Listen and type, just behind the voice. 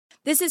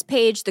This is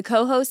Paige, the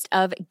co-host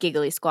of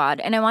Giggly Squad,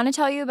 and I want to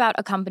tell you about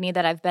a company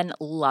that I've been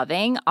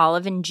loving,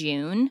 Olive &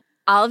 June.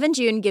 Olive &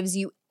 June gives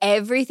you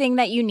everything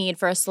that you need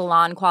for a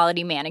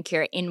salon-quality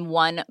manicure in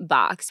one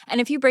box.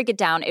 And if you break it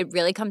down, it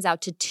really comes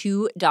out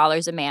to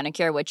 $2 a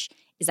manicure, which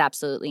is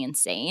absolutely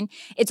insane.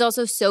 It's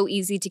also so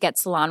easy to get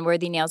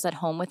salon-worthy nails at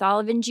home with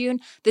Olive & June.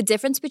 The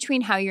difference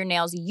between how your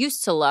nails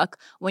used to look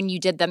when you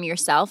did them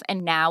yourself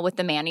and now with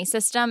the Mani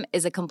system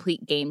is a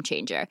complete game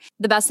changer.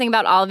 The best thing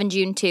about Olive &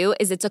 June, too,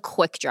 is it's a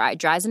quick dry.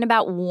 Dries in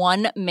about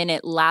 1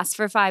 minute, lasts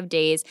for 5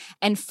 days,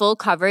 and full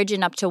coverage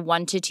in up to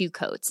 1 to 2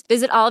 coats.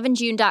 Visit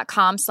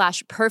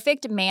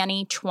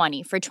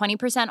oliveandjune.com/perfectmani20 for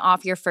 20%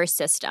 off your first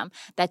system.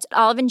 That's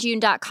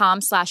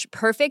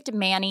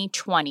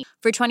oliveandjune.com/perfectmani20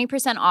 for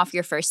 20% off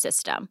your first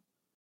system.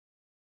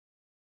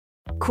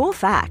 Cool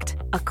fact,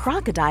 a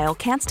crocodile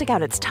can't stick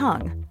out its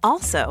tongue.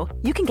 Also,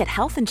 you can get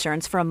health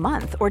insurance for a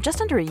month or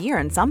just under a year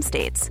in some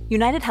states.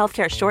 United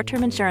Healthcare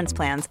short-term insurance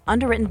plans,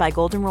 underwritten by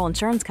Golden Rule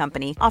Insurance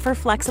Company, offer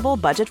flexible,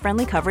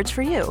 budget-friendly coverage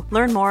for you.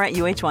 Learn more at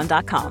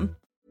uh1.com.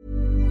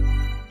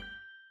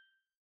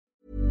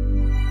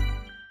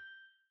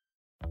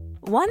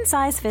 One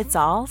size fits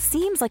all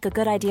seems like a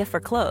good idea for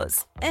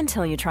clothes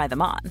until you try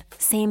them on.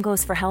 Same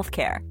goes for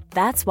healthcare.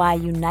 That's why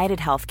United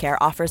Healthcare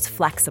offers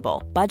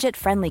flexible,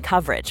 budget-friendly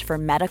coverage for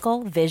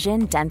medical,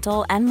 vision,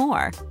 dental, and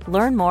more.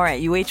 Learn more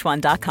at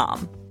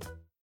uh1.com.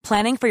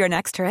 Planning for your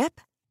next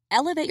trip?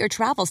 Elevate your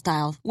travel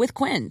style with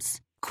Quince.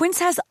 Quince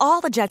has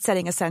all the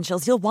jet-setting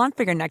essentials you'll want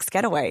for your next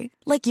getaway,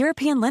 like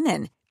European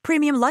linen,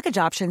 premium luggage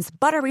options,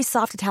 buttery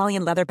soft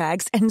Italian leather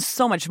bags, and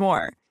so much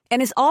more.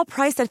 And is all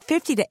priced at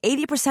 50 to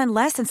 80%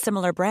 less than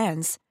similar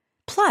brands.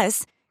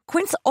 Plus,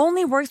 Quince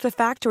only works with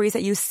factories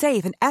that use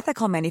safe and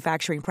ethical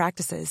manufacturing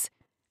practices.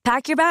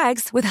 Pack your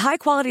bags with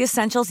high-quality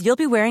essentials you'll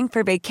be wearing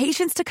for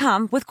vacations to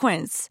come with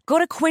Quince. Go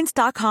to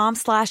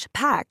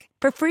quince.com/pack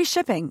for free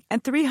shipping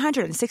and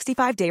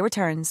 365-day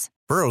returns.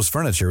 Burrow's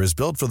furniture is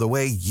built for the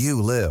way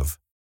you live.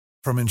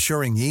 From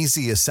ensuring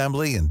easy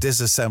assembly and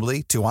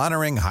disassembly to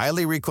honoring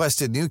highly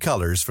requested new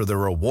colors for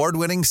their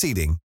award-winning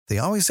seating, they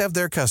always have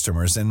their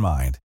customers in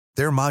mind.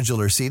 Their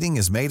modular seating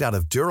is made out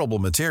of durable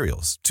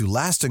materials to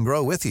last and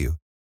grow with you.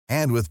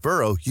 And with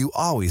Burrow, you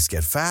always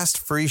get fast,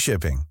 free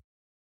shipping.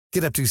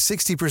 Get up to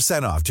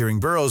 60% off during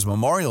Burrow's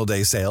Memorial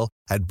Day sale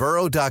at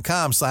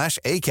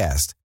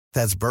burrow.com/ACAST.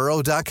 That's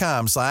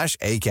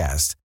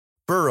burrow.com/ACAST.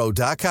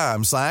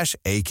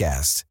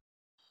 burrow.com/ACAST.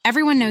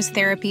 Everyone knows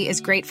therapy is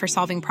great for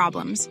solving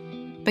problems,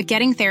 but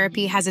getting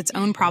therapy has its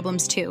own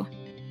problems too,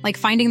 like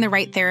finding the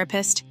right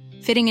therapist,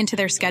 fitting into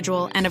their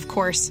schedule, and of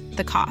course,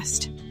 the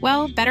cost.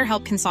 Well,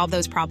 BetterHelp can solve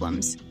those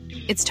problems.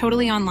 It's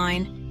totally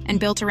online and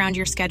built around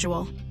your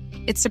schedule.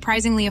 It's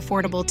surprisingly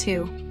affordable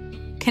too.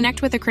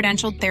 Connect with a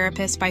credentialed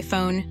therapist by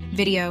phone,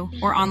 video,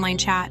 or online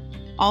chat,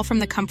 all from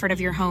the comfort of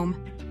your home.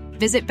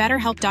 Visit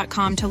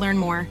BetterHelp.com to learn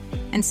more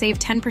and save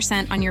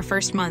 10% on your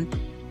first month.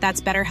 That's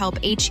BetterHelp,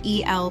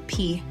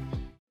 H-E-L-P.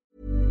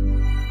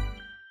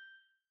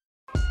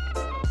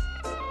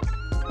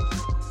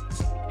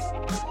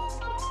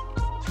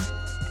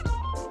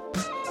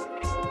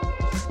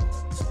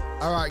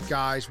 All right,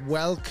 guys,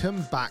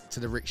 welcome back to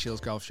the Rick Shiels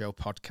Golf Show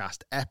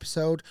podcast,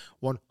 episode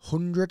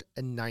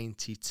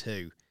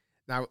 192.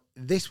 Now,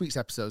 this week's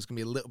episode is going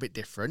to be a little bit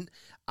different.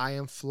 I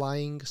am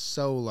flying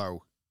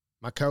solo.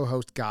 My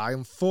co-host, Guy,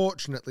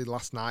 unfortunately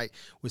last night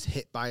was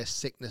hit by a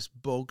sickness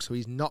bug, so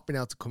he's not been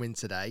able to come in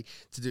today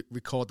to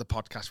record the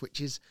podcast,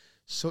 which is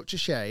such a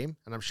shame,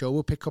 and I'm sure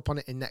we'll pick up on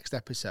it in next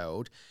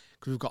episode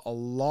because we've got a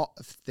lot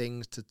of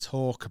things to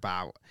talk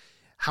about.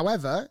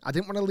 However, I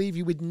didn't want to leave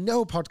you with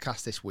no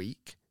podcast this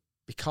week,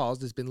 because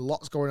there's been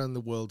lots going on in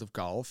the world of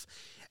golf.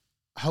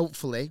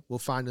 Hopefully, we'll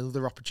find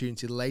another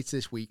opportunity later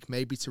this week,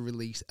 maybe to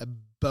release a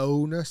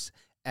bonus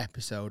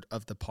episode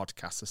of the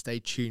podcast, so stay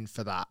tuned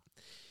for that.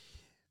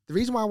 The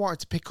reason why I wanted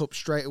to pick up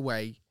straight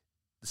away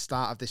the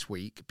start of this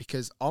week,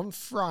 because on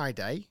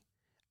Friday,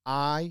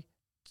 I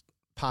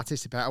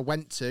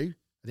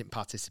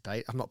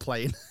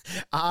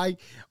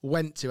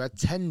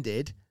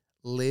attended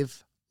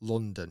LIV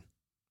London.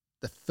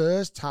 The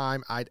first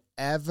time I'd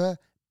ever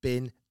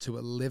been to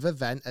a LIV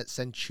event at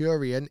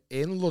Centurion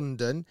in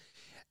London,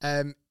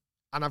 and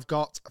I've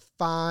got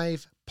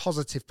 5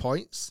 positive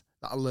points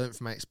that I learned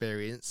from my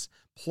experience,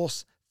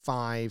 plus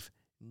 5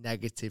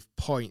 negative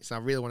points. And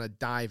I really want to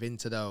dive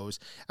into those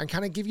and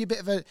kind of give you a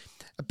bit of a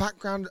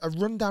background, a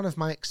rundown of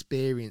my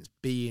experience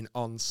being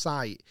on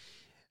site.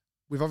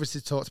 We've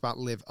obviously talked about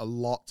LIV a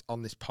lot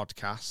on this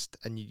podcast,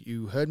 and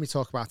you heard me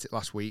talk about it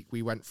last week.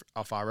 We went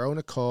off our own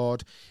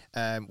accord.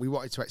 We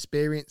wanted to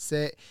experience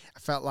it. I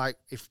felt like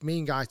if me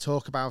and Guy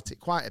talk about it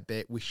quite a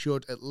bit, we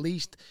should at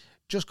least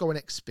just go and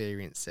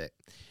experience it.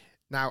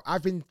 Now,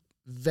 I've been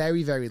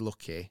very, very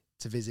lucky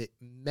to visit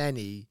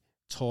many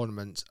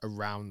tournaments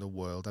around the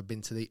world. I've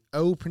been to the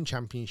Open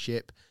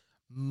Championship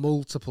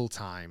multiple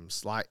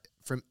times, like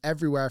from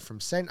everywhere from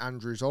St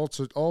Andrews all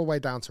the way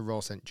down to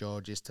Royal St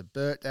George's to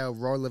Birkdale,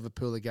 Royal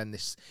Liverpool again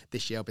this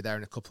year. I'll be there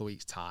in a couple of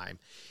weeks' time.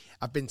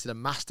 I've been to the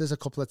Masters a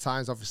couple of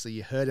times. Obviously,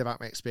 you heard about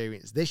my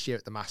experience this year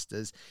at the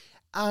Masters.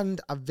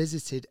 and I've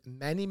visited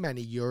many,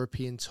 many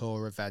European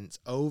Tour events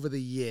over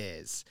the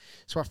years.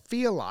 So I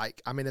feel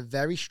like I'm in a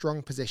very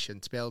strong position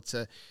to be able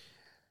to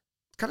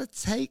kind of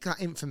take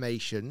that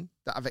information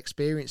that I've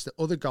experienced at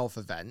other golf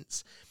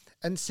events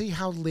and see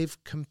how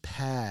LIV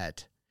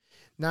compared.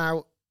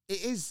 Now,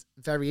 it is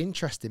very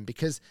interesting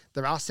because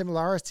there are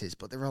similarities,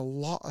 but there are a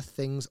lot of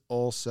things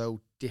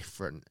also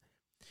different.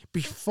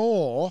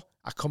 Before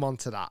I come on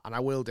to that, and I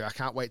will do, I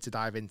can't wait to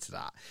dive into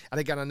that. And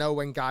again, I know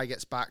when Guy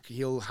gets back,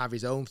 he'll have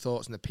his own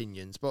thoughts and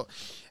opinions, but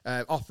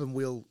often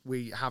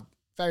we have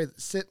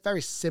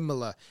very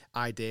similar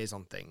ideas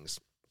on things.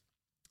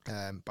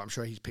 But I'm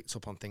sure he's picked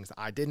up on things that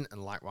I didn't,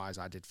 and likewise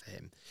I did for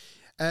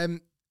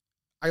him.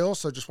 I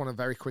also just want to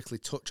very quickly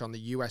touch on the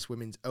US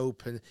Women's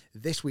Open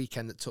this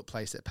weekend that took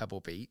place at Pebble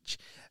Beach.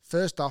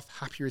 First off,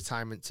 happy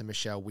retirement to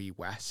Michelle Wie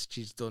West.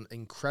 She's done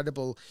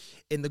incredible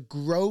in the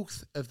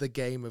growth of the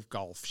game of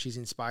golf. She's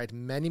inspired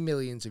many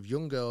millions of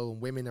young girls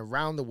and women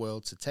around the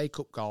world to take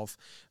up golf,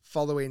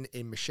 following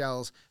in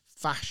Michelle's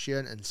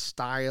fashion and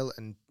style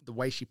and the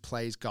way she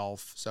plays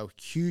golf. So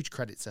huge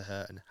credit to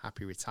her and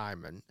happy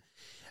retirement.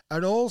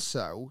 And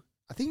also,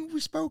 I think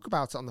we spoke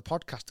about it on the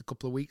podcast a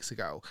couple of weeks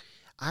ago.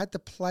 I had the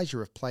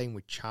pleasure of playing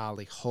with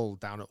Charlie Hull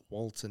down at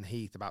Walton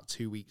Heath about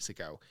 2 weeks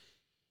ago.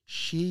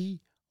 She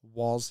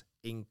was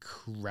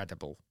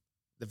incredible.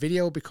 The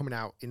video will be coming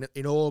out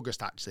in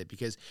August, actually,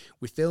 because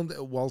we filmed it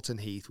at Walton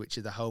Heath, which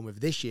is the home of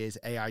this year's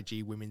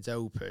AIG Women's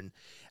Open,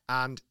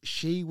 and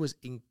she was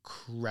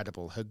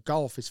incredible. Her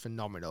golf is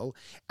phenomenal,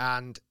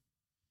 and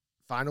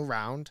final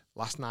round,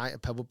 last night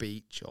at Pebble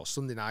Beach, or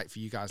Sunday night for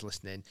you guys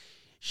listening,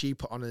 she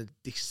put on a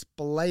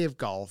display of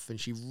golf and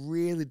she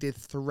really did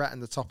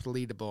threaten the top of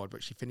the leaderboard,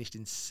 but she finished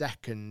in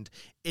second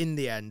in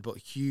the end. But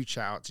huge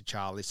shout out to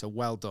Charlie, so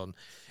well done.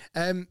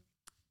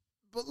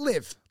 But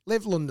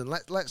LIV London,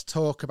 let's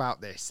talk about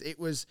this. It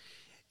was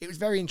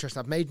very interesting.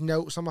 I've made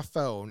notes on my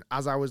phone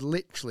as I was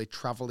literally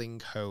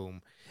travelling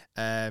home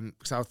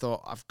because I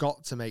thought I've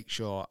got to make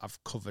sure I've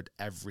covered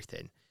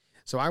everything.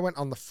 So I went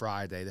on the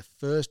Friday, the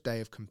first day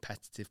of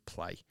competitive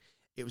play.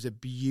 It was a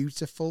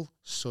beautiful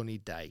sunny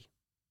day.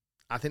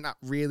 I think that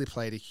really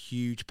played a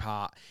huge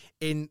part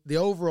in the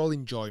overall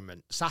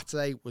enjoyment.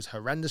 Saturday was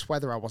horrendous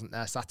weather. I wasn't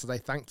there Saturday,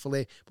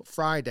 thankfully. But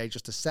Friday,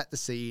 just to set the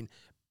scene,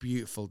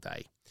 beautiful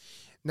day.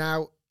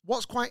 Now,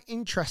 what's quite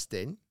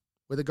interesting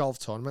with a golf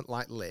tournament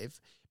like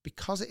LIV,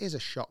 because it is a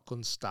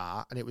shotgun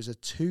start and it was a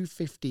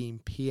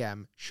 2:15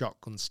 p.m.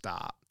 shotgun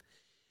start.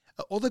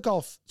 At other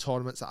golf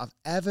tournaments that I've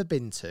ever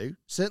been to,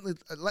 certainly,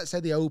 let's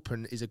say the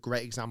Open is a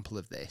great example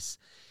of this.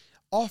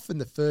 Often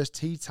the first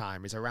tee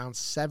time is around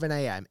 7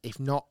 a.m, if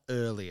not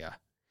earlier.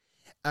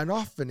 And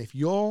often if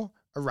you're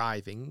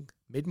arriving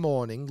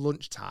mid-morning,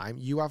 lunchtime,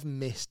 you have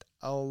missed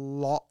a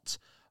lot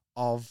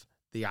of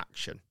the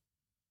action.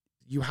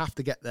 You have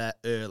to get there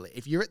early.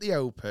 If you're at the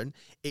Open,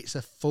 it's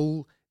a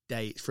full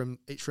day. It's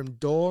from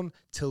dawn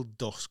till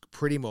dusk,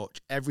 pretty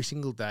much every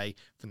single day,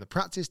 from the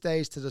practice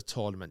days to the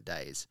tournament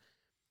days.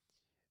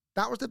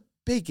 That was the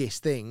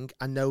biggest thing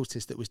I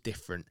noticed that was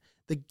different.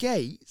 The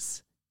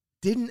gates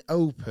didn't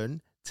open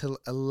till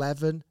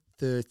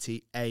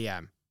 11:30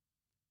 a.m.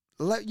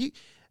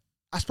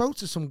 I spoke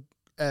to some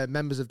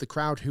members of the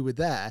crowd who were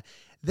there.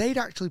 They'd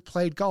actually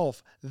played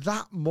golf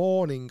that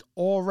morning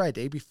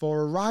already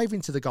before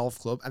arriving to the golf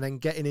club and then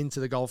getting into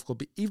the golf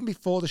club even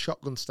before the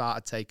shotgun start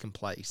had taken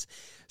place.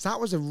 So that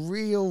was a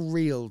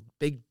real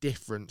big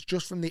difference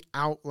just from the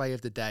outlay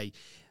of the day.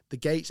 The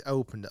gates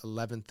opened at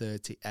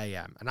 11:30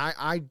 a.m. And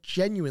I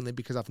genuinely,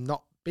 because I've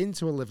not been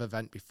to a LIV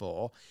event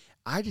before,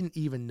 I didn't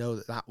even know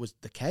that was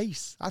the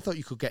case. I thought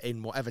you could get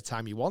in whatever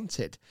time you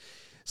wanted.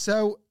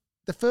 So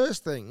the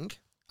first thing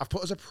I've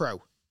put as a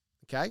pro,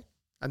 okay?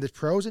 And there's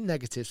pros and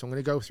negatives, so I'm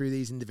going to go through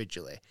these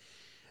individually.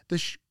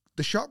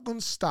 The shotgun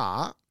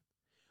start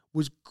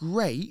was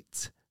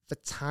great for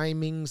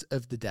timings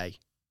of the day.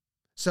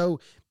 So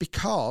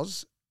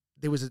because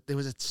there was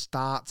a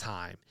start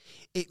time,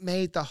 it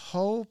made the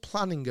whole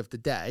planning of the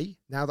day,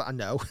 now that I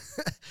know,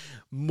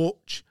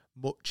 much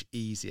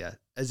easier.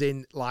 As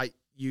in, like,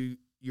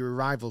 your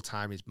arrival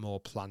time is more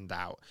planned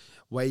out,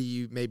 where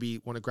you maybe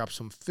want to grab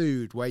some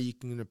food, where you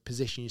can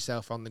position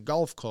yourself on the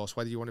golf course,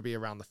 whether you want to be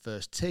around the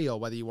first tee or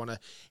whether you want to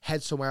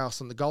head somewhere else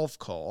on the golf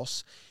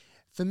course.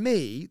 For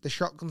me, the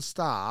shotgun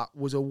start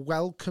was a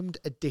welcomed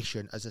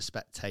addition as a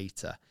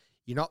spectator.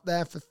 You're not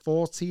there for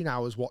 14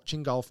 hours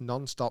watching golf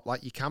non-stop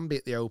like you can be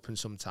at the Open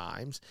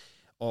sometimes,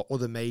 or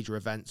other major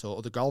events or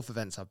other golf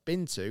events I've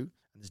been to. And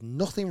there's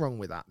nothing wrong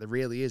with that. There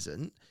really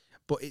isn't.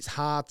 But it's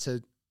hard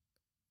to,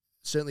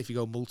 certainly if you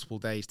go multiple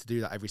days, to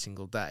do that every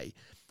single day.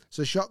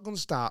 So shotgun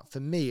start for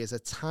me is a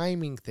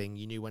timing thing.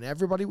 You knew when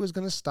everybody was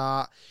going to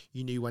start.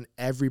 You knew when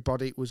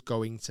everybody was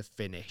going to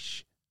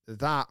finish.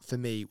 That for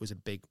me was a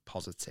big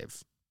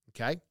positive.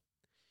 Okay?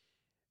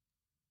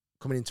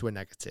 Coming into a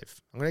negative.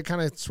 I'm going to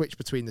kind of switch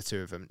between the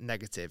two of them.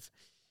 Negative.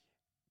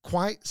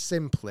 Quite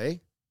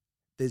simply,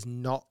 there's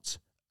not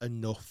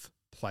enough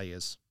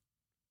players.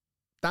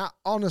 That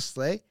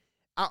honestly,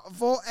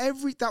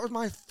 that was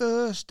my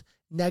first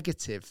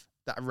negative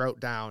that I wrote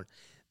down.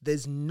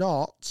 There's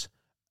not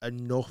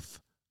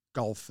enough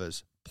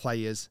golfers,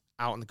 players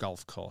out on the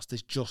golf course.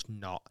 There's just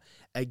not.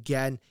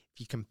 Again, if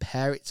you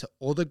compare it to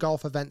other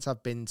golf events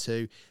I've been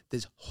to,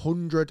 there's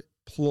 100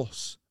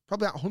 plus,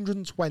 probably about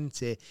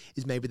 120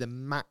 is maybe the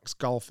max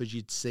golfers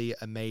you'd see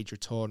at a major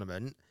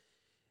tournament.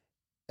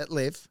 At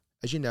LIV,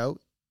 as you know,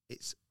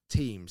 it's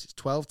teams. It's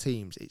 12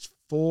 teams. It's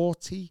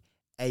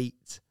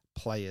 48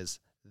 players.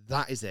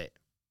 That is it.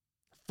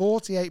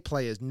 48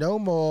 players. No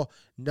more,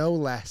 no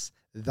less.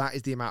 That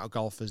is the amount of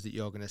golfers that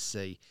you're going to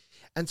see.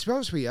 And to be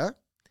honest with you,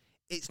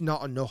 it's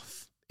not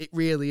enough. It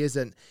really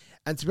isn't.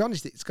 And to be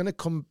honest, it's going to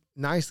come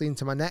nicely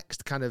into my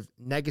next kind of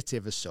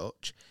negative as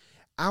such.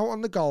 Out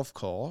on the golf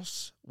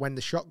course, when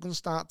the shotgun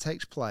start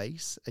takes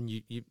place, and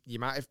you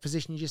might have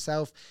positioned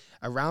yourself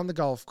around the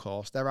golf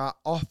course, there are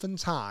often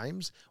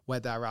times where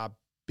there are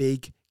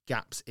big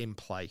gaps in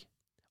play.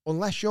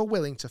 Unless you're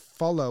willing to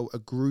follow a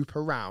group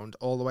around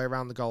all the way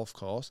around the golf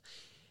course,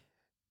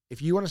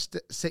 if you want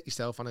to sit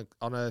yourself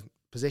on a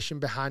position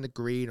behind a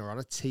green or on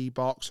a tee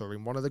box or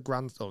in one of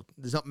the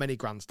there's not many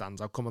grandstands,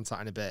 I'll come on to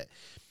that in a bit.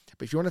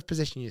 But if you want to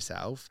position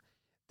yourself,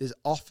 there's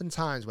often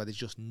times where there's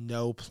just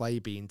no play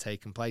being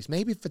taken place,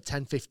 maybe for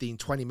 10, 15,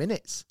 20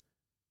 minutes.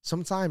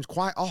 Sometimes,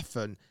 quite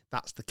often,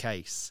 that's the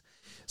case.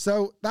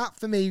 So that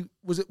for me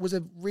was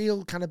a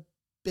real kind of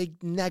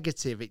big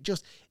negative.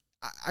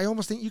 I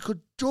almost think you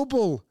could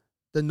double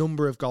the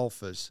number of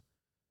golfers.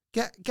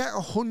 Get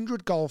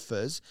 100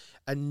 golfers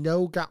and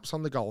no gaps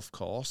on the golf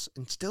course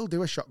and still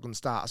do a shotgun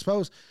start. I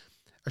suppose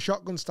a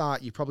shotgun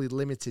start, you're probably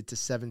limited to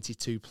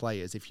 72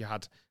 players if you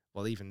had.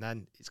 Well, even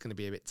then, it's going to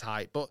be a bit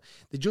tight. But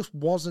there just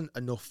wasn't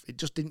enough. It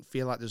just didn't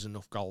feel like there's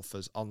enough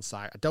golfers on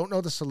site. I don't know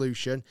the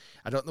solution.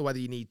 I don't know whether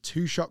you need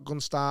 2 shotgun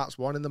starts,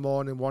 1 in the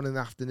morning, 1 in the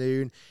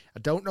afternoon.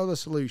 I don't know the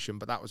solution,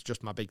 but that was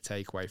just my big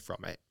takeaway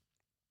from it.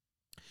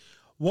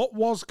 What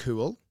was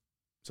cool,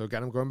 so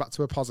again, I'm going back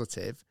to a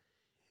positive,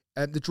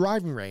 the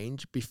driving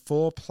range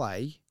before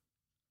play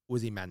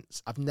was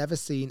immense. I've never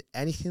seen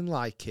anything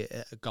like it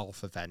at a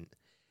golf event.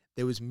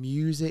 There was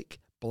music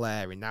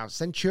blaring. Now,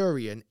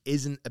 Centurion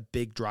isn't a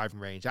big driving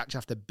range. You actually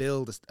have to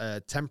build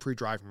a temporary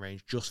driving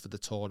range just for the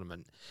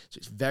tournament. So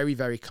it's very,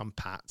 very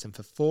compact. And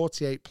for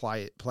 48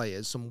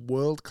 players, some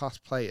world-class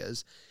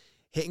players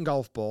hitting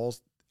golf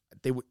balls,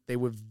 they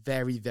were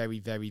very, very,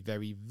 very,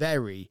 very,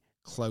 very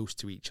close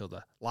to each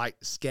other, like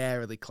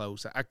scarily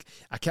close.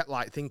 I kept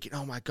like thinking,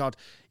 oh my God,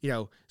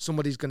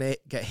 somebody's going to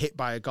get hit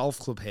by a golf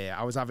club here.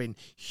 I was having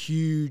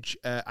huge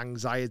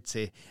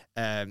anxiety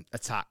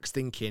attacks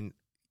thinking,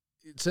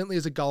 certainly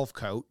as a golf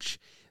coach,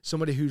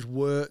 somebody who's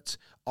worked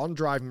on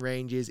driving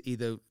ranges,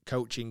 either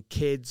coaching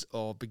kids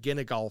or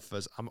beginner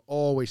golfers, I'm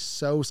always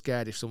so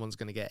scared if someone's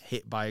going to get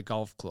hit by a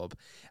golf club.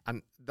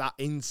 And that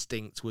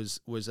instinct was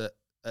at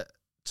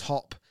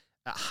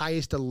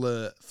highest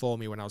alert for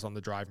me when I was on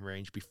the driving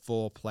range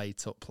before play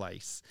took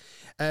place.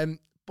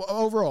 But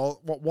overall,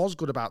 what was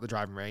good about the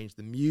driving range,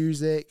 the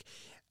music,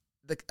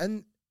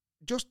 and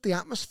just the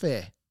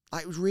atmosphere.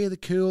 Like, it was really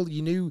cool.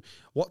 You knew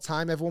what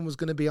time everyone was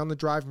going to be on the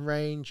driving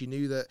range. You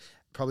knew that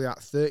probably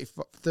about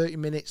 30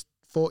 minutes,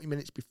 40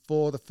 minutes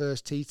before the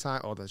first tee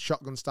time or the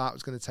shotgun start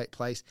was going to take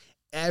place,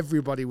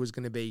 everybody was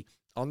going to be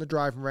on the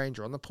driving range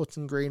or on the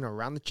putting green or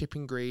around the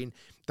chipping green.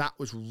 That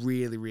was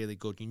really, really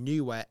good. You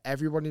knew where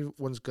everybody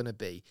was going to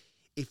be.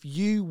 If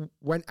you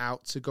went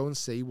out to go and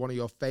see one of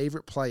your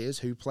favourite players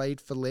who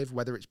played for LIV,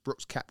 whether it's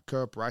Brooks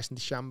Koepka, Bryson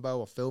DeChambeau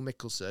or Phil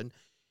Mickelson,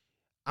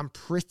 I'm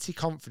pretty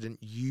confident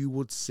you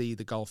would see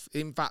the golf.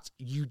 In fact,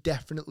 you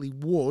definitely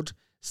would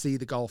see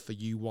the golfer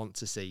you want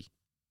to see.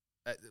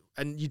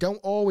 And you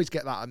don't always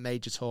get that at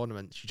major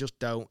tournaments. You just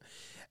don't.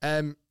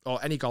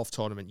 Or any golf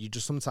tournament. You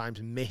just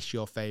sometimes miss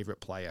your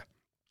favourite player.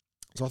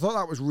 So I thought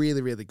that was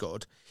really, really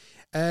good.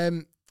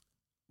 Where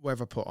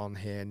have I put on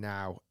here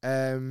now?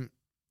 I'm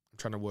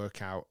trying to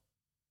work out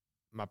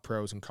my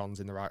pros and cons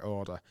in the right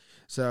order.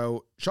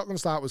 So shotgun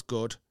start was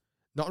good.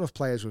 Not enough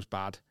players was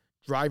bad.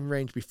 Driving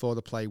range before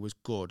the play was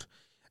good.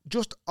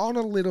 Just on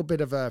a little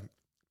bit of it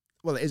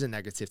is a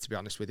negative, to be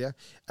honest with you.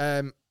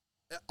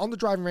 On the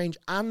driving range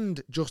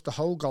and just the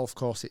whole golf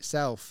course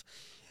itself,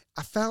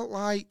 I felt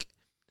like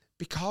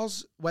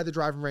because where the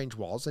driving range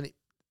was, and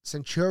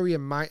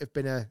Centurion might have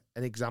been a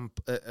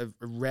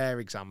rare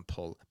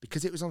example,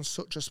 because it was on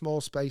such a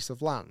small space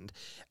of land,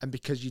 and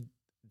because you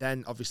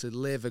then obviously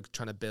LIV are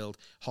trying to build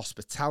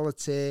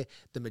hospitality.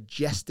 The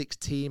Majestics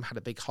team had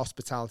a big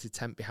hospitality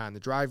tent behind the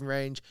driving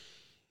range.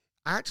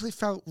 I actually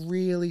felt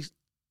really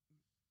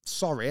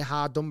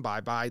hard done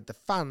by the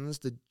fans,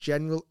 the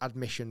general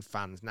admission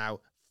fans. Now,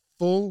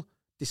 full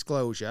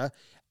disclosure,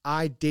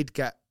 I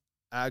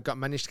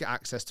managed to get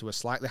access to a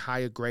slightly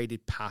higher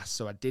graded pass,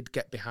 so I did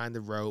get behind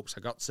the ropes.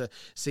 I got to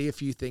see a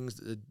few things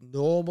that the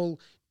normal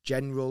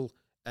general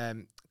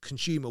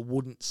consumer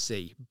wouldn't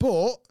see,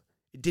 but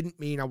it didn't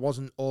mean I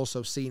wasn't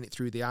also seeing it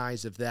through the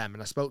eyes of them.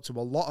 And I spoke to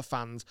a lot of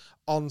fans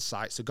on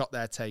site, so got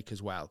their take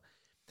as well.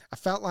 I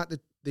felt like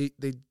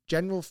the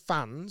general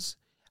fans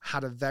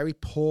had a very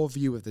poor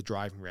view of the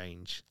driving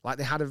range. Like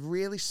they had a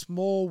really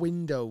small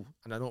window,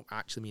 and I don't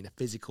actually mean a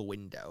physical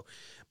window,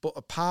 but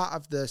a part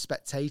of the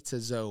spectator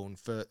zone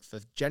for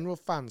general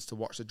fans to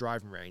watch the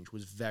driving range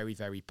was very,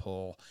 very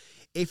poor.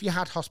 If you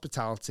had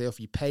hospitality, or if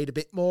you paid a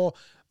bit more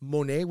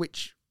money,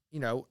 which, you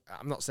know,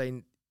 I'm not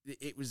saying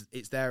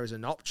it's there as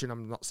an option.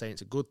 I'm not saying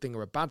it's a good thing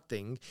or a bad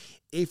thing.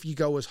 If you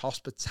go as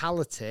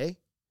hospitality,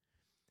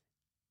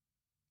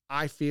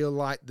 I feel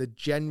like the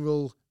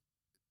general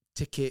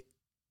ticket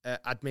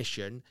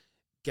admission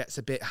gets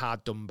a bit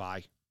hard done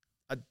by.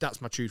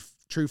 That's my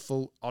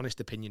truthful, honest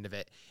opinion of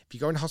it. If you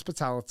go in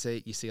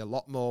hospitality, you see a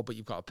lot more, but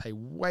you've got to pay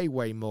way,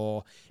 way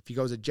more. If you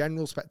go as a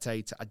general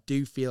spectator, I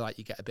do feel like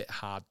you get a bit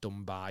hard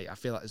done by. I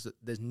feel like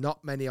there's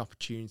not many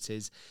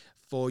opportunities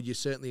for you,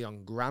 certainly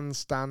on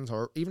grandstands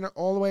or even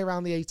all the way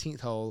around the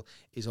 18th hole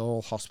is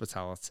all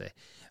hospitality.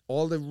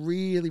 All the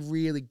really,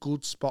 really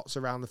good spots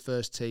around the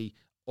first tee,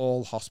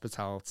 all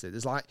hospitality.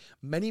 There's like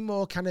many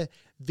more kind of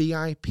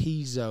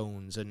VIP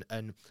zones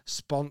and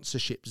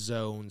sponsorship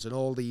zones and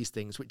all these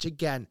things, which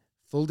again,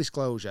 full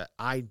disclosure,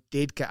 I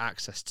did get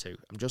access to.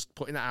 I'm just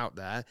putting it out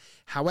there.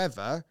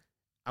 However,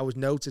 I was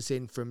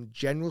noticing from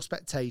general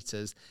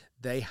spectators,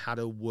 they had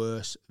a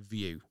worse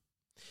view.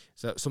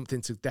 So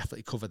something to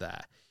definitely cover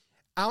there.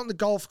 Out on the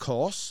golf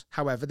course,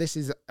 however,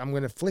 I'm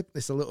going to flip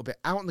this a little bit.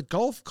 Out on the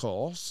golf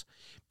course,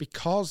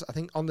 because I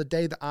think on the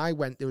day that I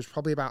went, there was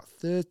probably about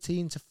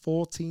 13 to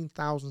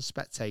 14,000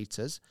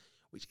 spectators,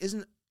 which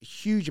isn't a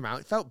huge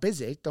amount. It felt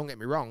busy, don't get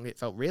me wrong, it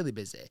felt really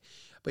busy.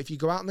 But if you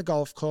go out on the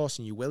golf course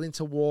and you're willing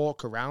to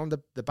walk around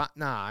the back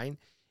nine,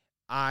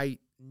 I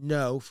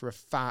know for a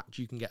fact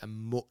you can get a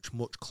much,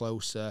 much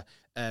closer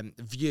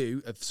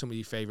view of some of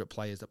your favourite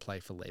players that play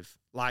for LIV.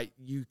 Like,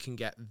 you can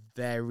get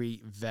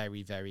very,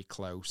 very, very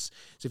close.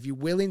 So if you're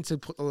willing to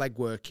put the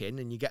legwork in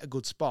and you get a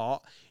good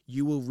spot,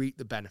 you will reap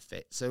the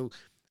benefit. So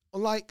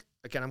unlike,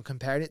 again, I'm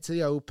comparing it to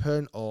the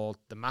Open or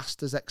the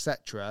Masters,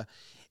 etc.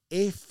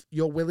 If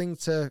you're willing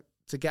to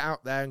get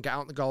out there and get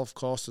out on the golf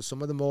course to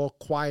some of the more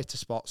quieter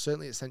spots,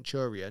 certainly at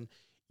Centurion,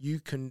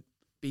 you can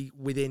be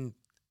within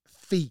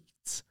feet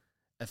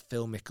of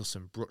Phil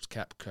Mickelson, Brooks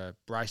Koepka,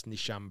 Bryson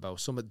DeChambeau,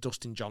 some of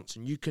Dustin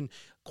Johnson. You can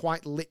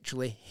quite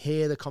literally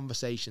hear the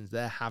conversations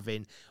they're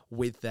having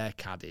with their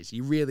caddies.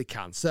 You really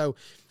can. So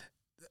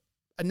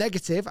a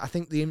negative, I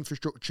think the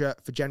infrastructure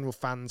for general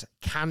fans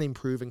can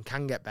improve and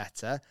can get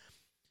better.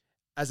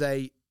 As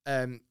a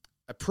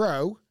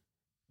pro,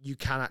 you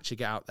can actually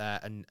get out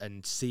there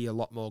and see a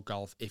lot more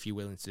golf if you're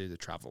willing to do the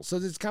travel. So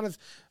there's kind of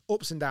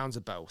ups and downs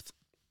of both.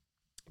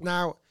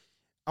 Now,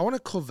 I want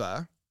to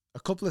cover a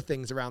couple of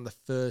things around the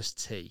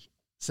first tee.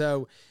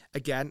 So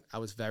again, I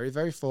was very,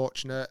 very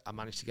fortunate. I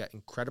managed to get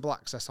incredible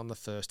access on the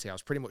first tee. I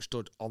was pretty much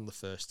stood on the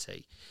first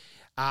tee.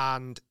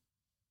 And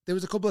there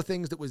was a couple of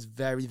things that was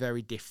very,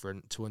 very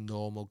different to a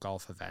normal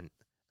golf event.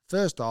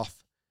 First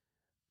off,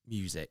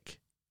 music.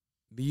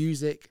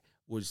 Music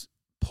was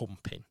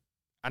pumping.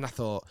 And I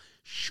thought,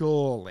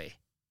 surely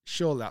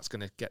that's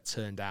going to get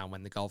turned down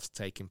when the golf's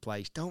taking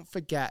place. Don't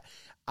forget,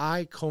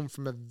 I come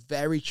from a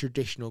very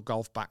traditional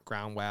golf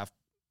background where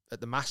at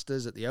the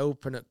Masters, at the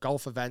Open, at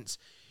golf events,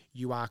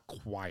 you are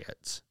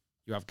quiet.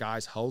 You have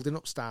guys holding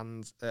up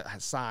signs.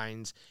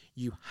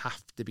 You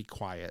have to be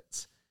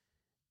quiet.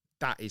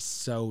 That is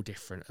so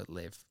different at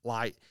LIV.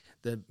 Like,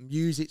 the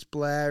music's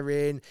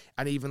blaring,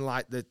 and even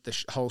like the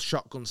whole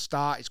shotgun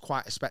start is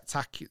quite a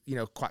spectacular,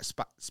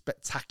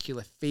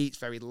 spectacular feat. It's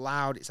very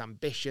loud. It's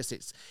ambitious.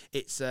 It's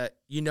it's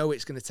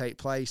going to take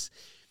place.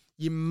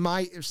 You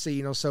might have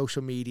seen on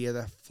social media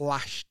the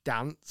flash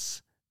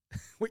dance,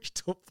 which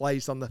took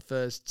place on the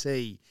first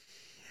tee.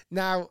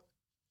 Now,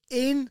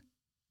 in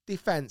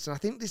defense, and I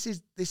think this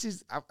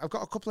is, I've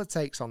got a couple of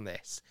takes on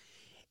this.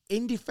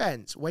 In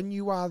defense, when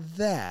you are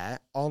there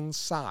on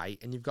site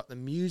and you've got the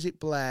music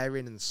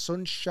blaring and the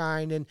sun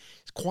shining,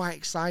 it's quite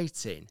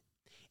exciting.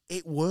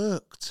 It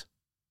worked.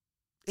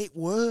 It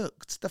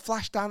worked. The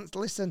flash dance,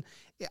 listen,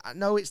 I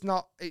know it's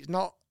not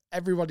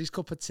everybody's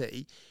cup of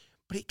tea,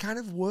 but it kind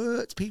of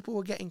worked. People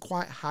were getting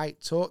quite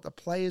hyped up. The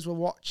players were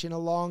watching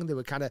along. They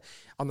were kind of,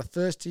 on the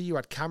first tee, you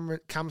had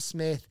Cam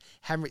Smith,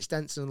 Henrik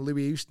Stenson, and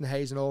Louis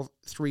Oosthuizen, all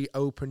three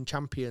Open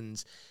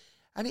champions.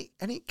 And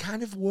it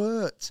kind of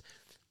worked.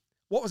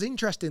 What was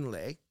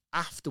interestingly,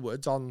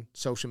 afterwards on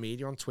social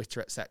media, on Twitter,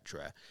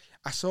 etc.,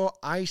 I saw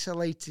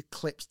isolated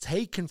clips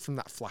taken from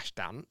that flash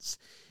dance.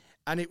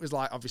 And it was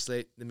like,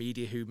 obviously, the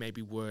media who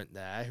maybe weren't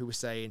there, who were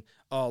saying,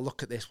 oh,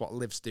 look at this, what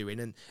LIV's doing,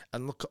 and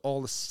look at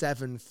all the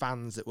 7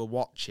 fans that were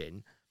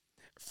watching.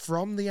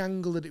 From the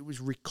angle that it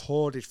was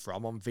recorded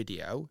from on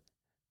video,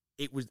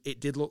 it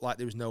did look like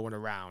there was no one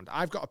around.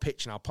 I've got a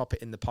picture, and I'll pop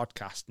it in the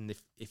podcast, and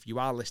if you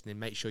are listening,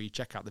 make sure you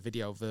check out the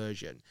video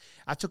version.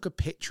 I took a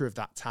picture of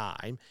that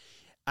time,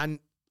 and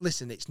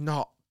listen, it's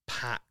not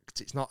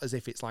packed. It's not as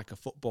if it's like a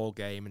football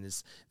game and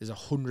there's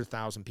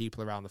 100,000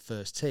 people around the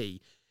first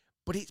tee.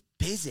 But it's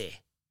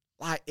busy.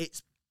 Like,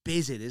 it's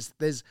busy.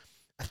 There's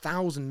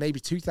 1,000, maybe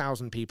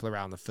 2,000 people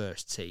around the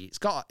first tee. It's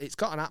got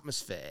an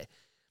atmosphere.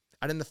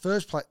 And in the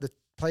first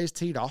players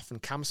teed off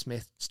and Cam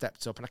Smith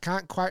stepped up, and I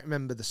can't quite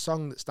remember the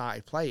song that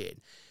started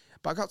playing,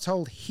 but I got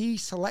told he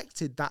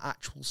selected that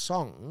actual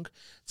song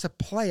to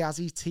play as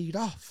he teed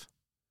off.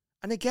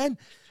 And again,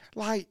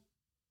 like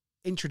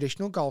in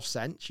traditional golf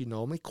sense, you're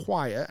normally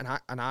quiet,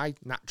 and I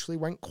naturally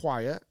went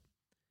quiet.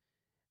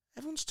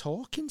 Everyone's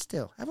talking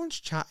still. Everyone's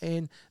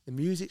chatting. The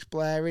music's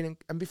blaring.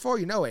 And before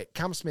you know it,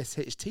 Cam Smith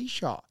hit his tee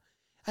shot.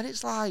 And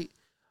it's like,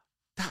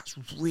 that's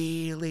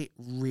really,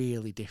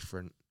 really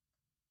different.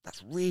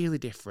 That's really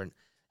different.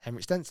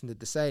 Henrik Stenson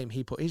did the same.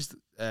 He put his,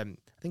 I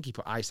think he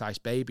put Ice Ice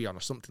Baby on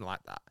or something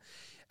like that.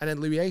 And then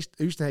Louis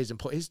Oosthuizen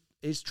put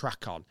his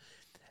track on.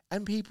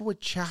 And people were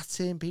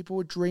chatting. People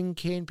were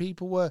drinking.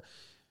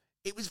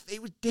 It was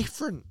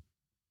different.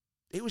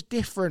 It was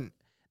different.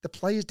 The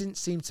players didn't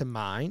seem to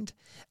mind.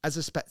 As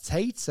a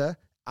spectator,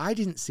 I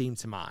didn't seem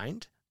to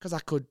mind because I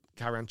could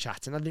carry on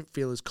chatting. I didn't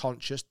feel as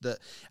conscious that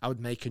I would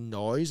make a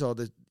noise or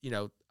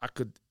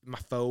my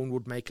phone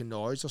would make a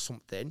noise or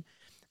something.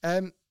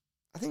 I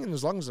think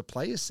as long as the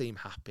players seem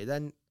happy,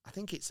 then I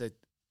think it's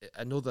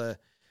another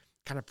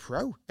kind of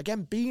pro.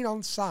 Again, being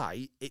on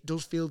site, it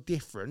does feel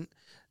different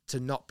to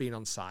not being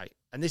on site.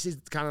 And this is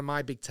kind of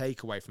my big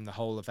takeaway from the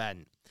whole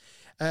event.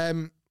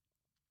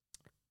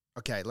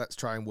 Okay, let's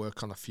try and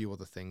work on a few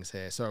other things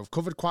here. So I've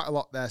covered quite a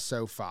lot there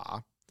so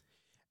far.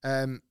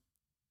 I'll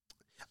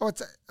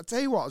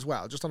tell you what as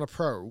well, just on a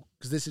pro,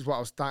 because this is what I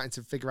was starting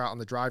to figure out on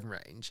the driving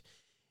range.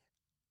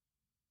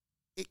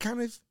 It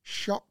kind of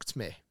shocked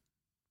me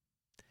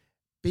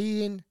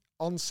being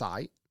on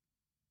site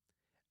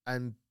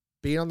and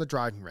being on the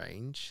driving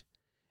range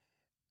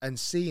and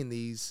seeing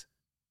these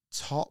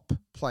top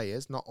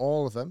players, not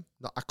all of them.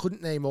 I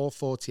couldn't name all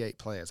 48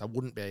 players. I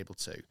wouldn't be able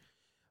to.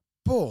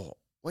 But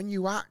when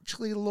you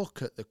actually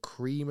look at the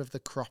cream of the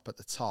crop at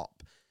the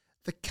top,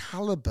 the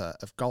caliber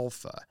of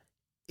golfer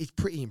is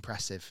pretty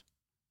impressive.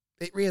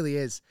 It really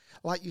is.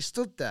 Like, you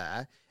stood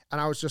there,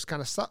 and I was just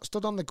kind of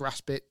stood on the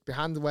grass bit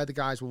behind where the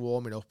guys were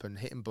warming up and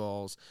hitting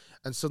balls,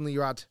 and suddenly you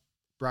had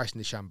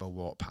Bryson DeChambeau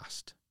walk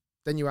past.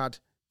 Then you had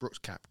Brooks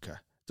Koepka.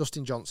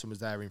 Dustin Johnson was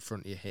there in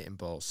front of you hitting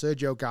balls.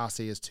 Sergio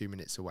Garcia's 2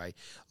 minutes away.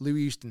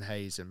 Louis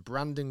Oosthuizen,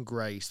 Brandon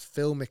Grace,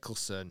 Phil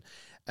Mickelson,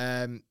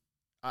 I'm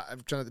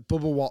trying to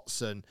Bubba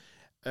Watson.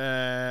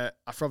 Then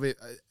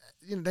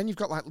you've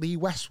got like Lee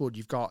Westwood,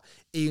 you've got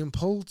Ian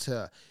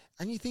Poulter,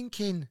 and you're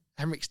thinking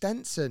Henrik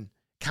Stenson,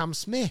 Cam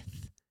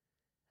Smith,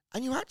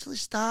 and you actually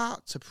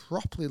start to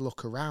properly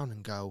look around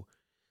and go,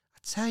 I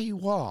tell you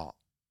what,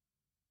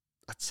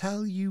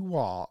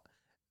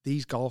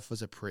 these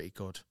golfers are pretty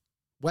good.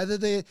 Whether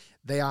they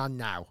are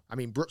now, I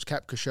mean, Brooks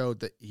Koepka showed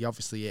that he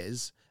obviously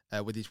is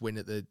with his win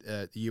at the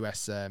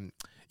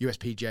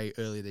USPGA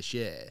earlier this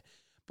year.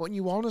 But when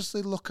you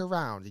honestly look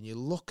around and you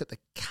look at the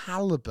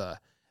caliber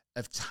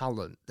of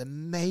talent, the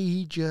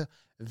major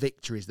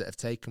victories that have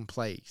taken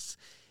place,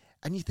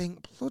 and you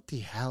think, bloody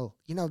hell,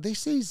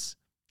 this is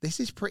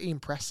pretty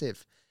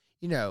impressive,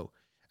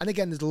 And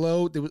again, there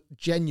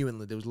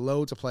was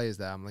loads of players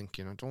there. I'm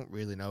thinking, I don't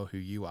really know who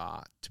you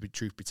are,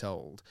 truth be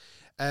told.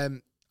 I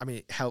mean,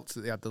 it helped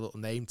that they had the little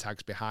name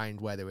tags behind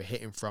where they were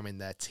hitting from in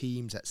their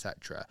teams,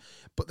 etc.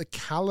 But the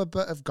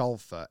caliber of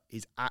golfer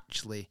is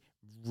actually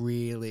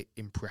really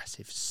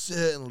impressive.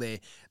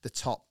 Certainly the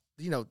top,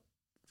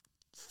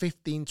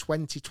 15,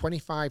 20,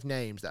 25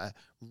 names that are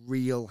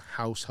real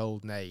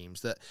household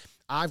names that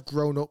I've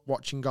grown up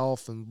watching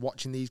golf and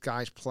watching these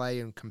guys play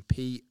and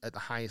compete at the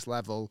highest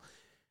level.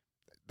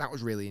 That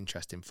was really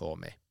interesting for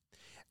me.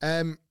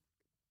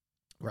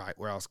 Right,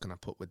 where else can I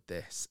put with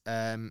this?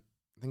 I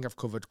think I've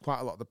covered quite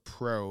a lot of the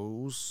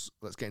pros.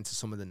 Let's get into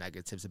some of the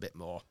negatives a bit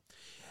more.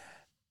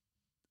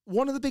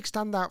 One of the big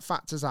standout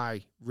factors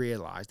I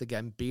realised,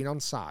 again, being on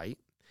site,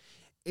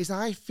 is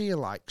I feel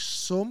like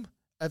some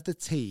of the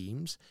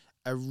teams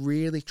are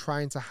really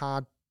trying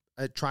hard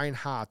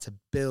to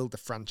build the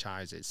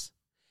franchises.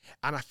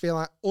 And I feel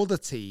like other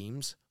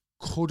teams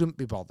couldn't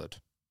be bothered.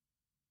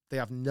 They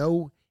have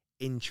no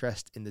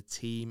interest in the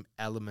team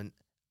element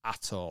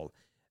at all.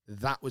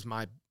 That was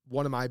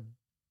one of my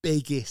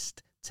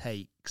biggest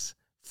takes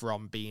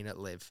from being at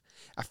LIV.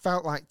 I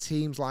felt like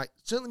teams like,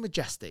 certainly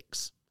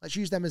Majestics, let's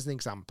use them as an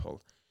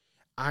example.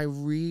 I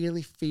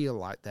really feel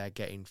like they're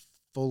getting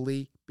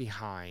fully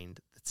behind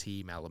the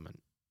team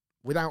element.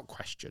 Without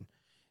question.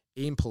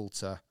 Ian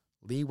Poulter,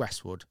 Lee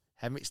Westwood,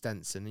 Henrik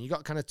Stenson, and you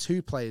got kind of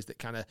two players that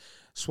kind of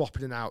swap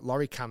in and out,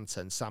 Laurie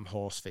Canton, Sam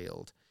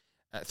Horsfield.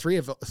 Three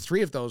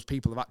of those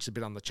people have actually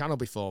been on the channel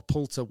before,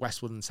 Poulter,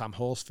 Westwood, and Sam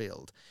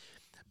Horsfield.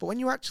 But when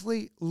you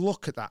actually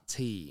look at that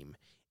team,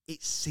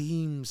 it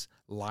seems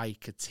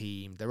like a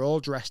team. They're all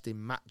dressed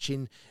in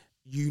matching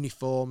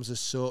uniforms as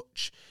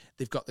such.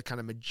 They've got the kind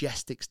of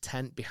Majestics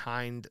tent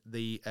behind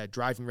the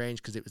driving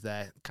range because it was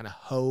their kind of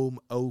home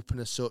open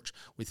as such,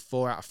 with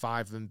 4 out of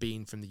 5 of them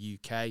being from the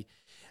UK.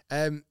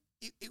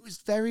 It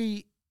was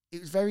very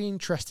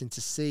interesting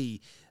to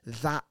see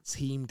that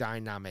team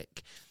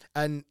dynamic.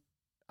 And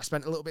I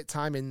spent a little bit of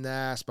time in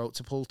there. I spoke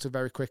to Poulter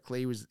very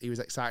quickly. He was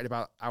excited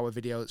about our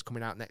video that's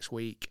coming out next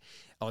week,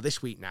 or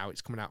this week now.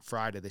 It's coming out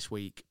Friday this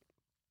week.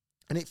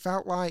 And it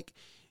felt like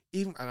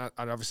even, and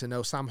I obviously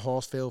know Sam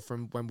Horsfield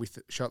from when we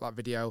shot that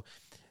video.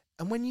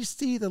 And when you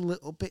see the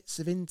little bits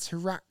of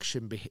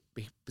interaction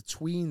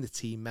between the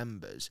team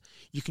members,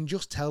 you can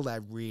just tell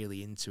they're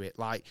really into it.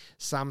 Like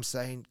Sam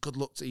saying, good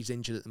luck, he's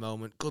injured at the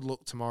moment, good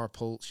luck tomorrow,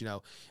 Pulse,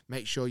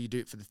 make sure you do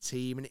it for the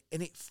team. And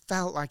it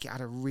felt like it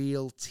had a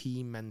real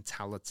team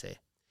mentality.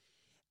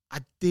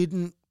 I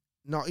didn't,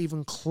 not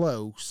even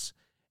close,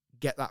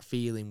 get that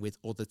feeling with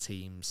other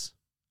teams.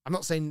 I'm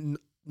not saying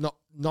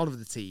none of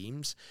the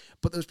teams,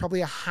 but there was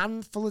probably a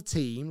handful of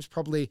teams,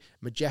 probably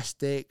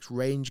Majestics,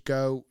 Range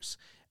Goats,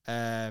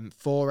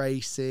 Four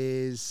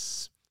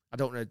Aces. I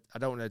don't want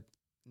to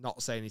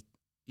not say any,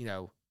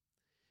 I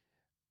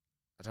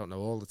don't know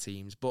all the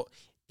teams, but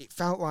it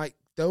felt like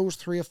those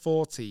 3 or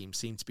 4 teams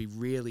seemed to be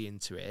really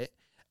into it,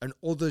 and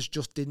others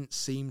just didn't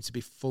seem to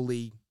be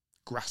fully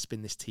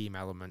grasping this team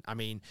element. I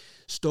mean,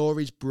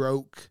 stories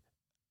broke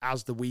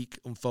as the week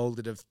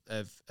unfolded of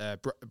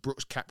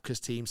Brooks Koepka's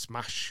team,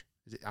 Smash.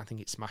 I think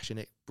it's Smashing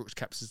It, Brooks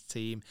Koepka's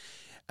team,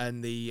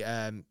 and the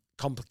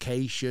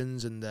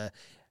complications and the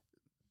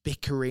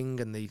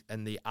bickering and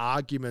the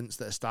arguments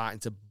that are starting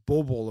to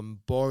bubble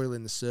and boil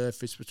in the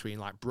surface between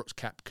like Brooks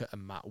Koepka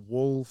and Matt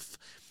Wolff.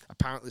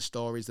 Apparently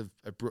stories of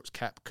Brooks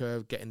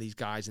Koepka getting these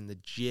guys in the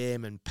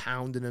gym and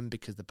pounding them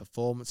because the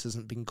performance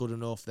hasn't been good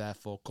enough,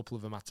 therefore a couple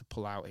of them had to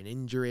pull out in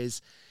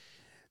injuries.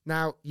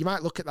 Now, you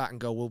might look at that and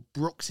go, well,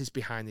 Brooks is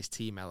behind this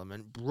team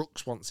element.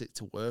 Brooks wants it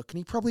to work, and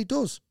he probably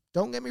does.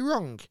 Don't get me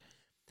wrong.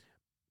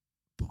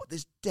 But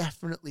there's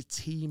definitely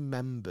team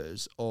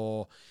members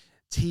or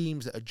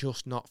teams that are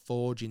just not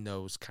forging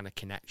those kind of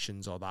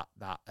connections or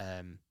that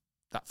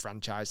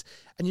franchise.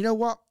 And you know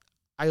what?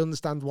 I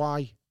understand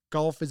why.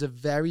 Golf is a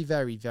very,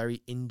 very,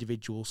 very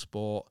individual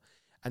sport.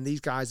 And these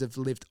guys have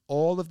lived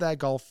all of their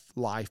golf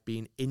life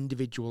being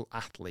individual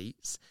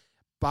athletes,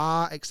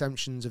 bar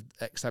exceptions of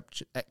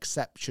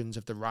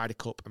the Ryder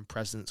Cup and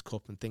President's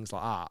Cup and things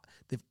like that.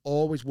 They've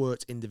always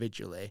worked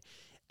individually.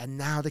 And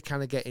now they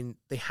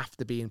have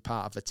to be in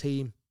part of a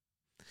team.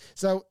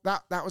 So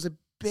that was a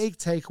big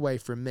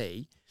takeaway from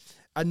me.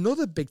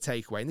 Another big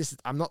takeaway, and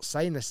I'm not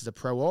saying this is a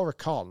pro or a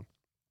con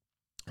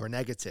or a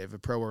negative, a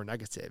pro or a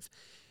negative.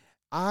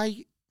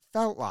 I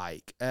felt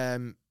like I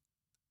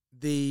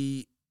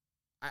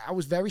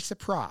was very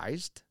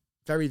surprised,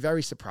 very,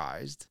 very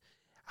surprised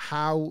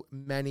how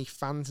many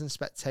fans and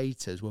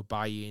spectators were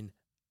buying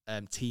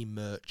team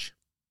merch.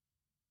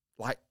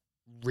 Like,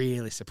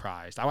 really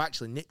surprised. I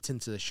actually nipped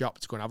into the shop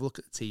to go and have a look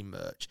at the team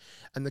merch,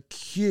 and the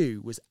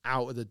queue was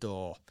out of the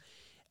door.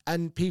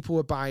 And people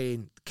were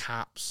buying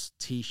caps,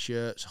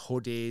 T-shirts,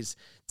 hoodies,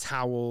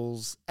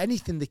 towels,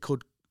 anything they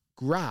could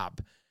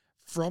grab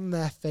from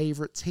their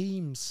favourite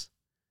teams.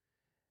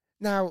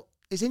 Now,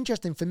 it's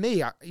interesting for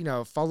me. I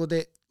followed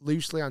it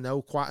loosely. I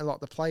know quite a lot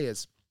of the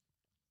players.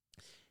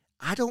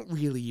 I don't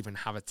really even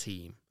have a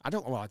team. I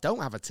don't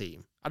have a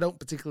team.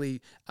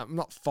 I'm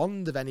not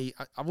fond of any.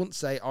 I wouldn't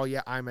say, oh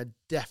yeah, I'm a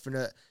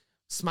definite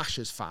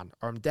Smashers fan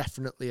or I'm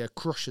definitely a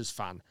Crushers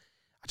fan.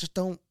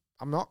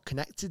 I'm not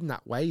connected in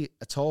that way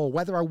at all.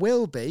 Whether I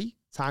will be,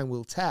 time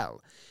will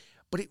tell.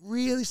 But it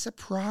really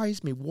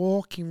surprised me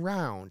walking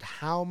around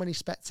how many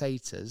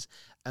spectators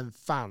and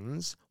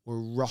fans were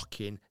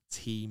rocking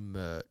team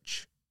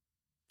merch.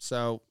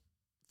 So,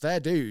 fair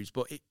dues,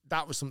 but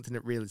that was something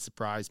that really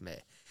surprised me.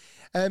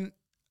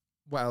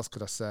 What else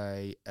could I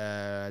say?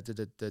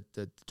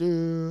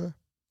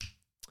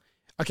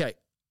 Okay,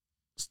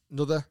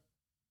 another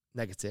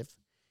negative.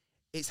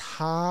 It's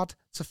hard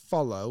to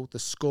follow the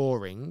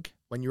scoring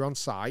when you're on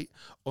site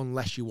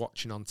unless you're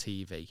watching on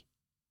TV.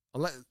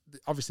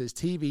 Obviously, there's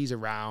TVs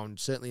around,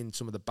 certainly in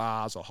some of the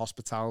bars or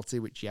hospitality,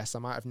 which, yes, I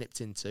might have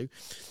nipped into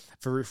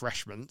for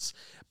refreshments.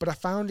 But I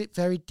found it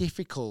very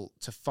difficult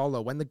to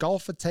follow. When the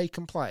golf had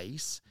taken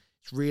place,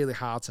 it's really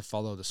hard to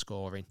follow the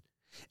scoring.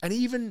 And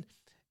even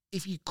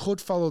if you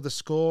could follow the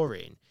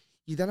scoring,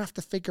 you then have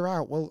to figure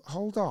out, well,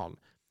 hold on,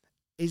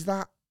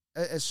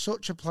 has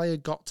such a player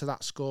got to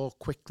that score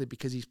quickly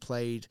because he's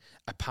played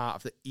a part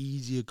of the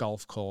easier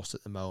golf course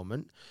at the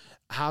moment?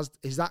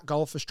 Is that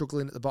golfer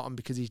struggling at the bottom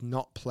because he's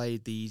not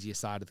played the easier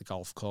side of the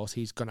golf course?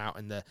 He's gone out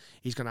on the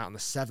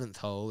 7th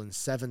hole, and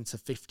 7 to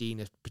 15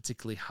 is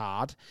particularly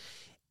hard.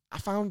 I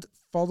found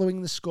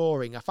following the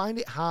scoring, I find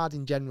it hard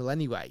in general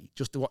anyway,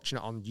 just watching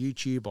it on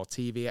YouTube or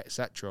TV,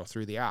 etc., or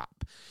through the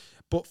app.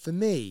 But for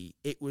me,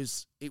 it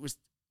was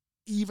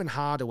even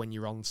harder when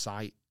you're on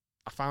site.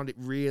 I found it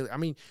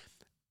really,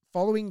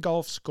 following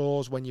golf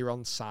scores when you're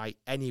on site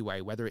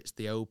anyway, whether it's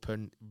the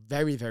Open,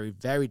 very, very,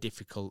 very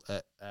difficult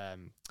at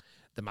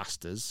the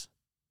Masters.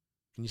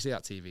 Can you see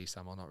that TV,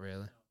 Sam, or not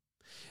really?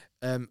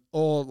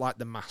 Or like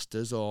the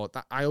Masters,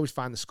 I always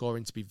find the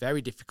scoring to be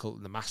very difficult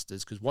in the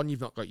Masters because, one,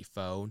 you've not got your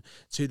phone.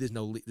 2,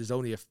 there's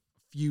only a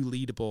few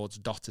leaderboards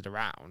dotted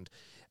around.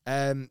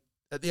 At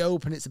the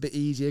Open, it's a bit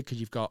easier because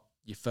you've got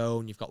your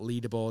phone, you've got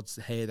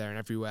leaderboards here, there, and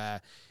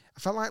everywhere. I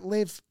felt like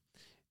LIV,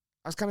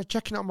 I was kind of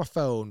checking it on my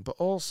phone, but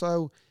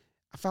also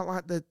I felt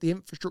like the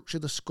infrastructure,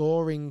 the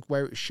scoring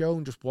where it was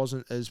shown just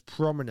wasn't as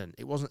prominent.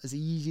 It wasn't as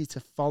easy to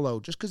follow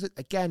just because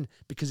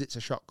it's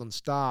a shotgun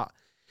start.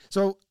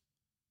 So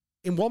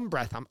in one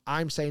breath,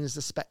 I'm saying as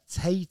a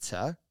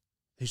spectator,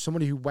 who's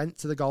somebody who went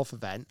to the golf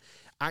event,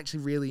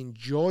 actually really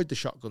enjoyed the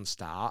shotgun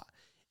start.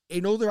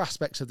 In other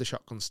aspects of the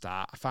shotgun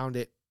start, I found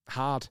it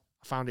hard.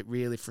 I found it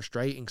really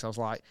frustrating because I was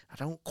like, I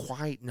don't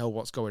quite know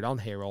what's going on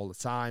here all the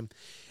time.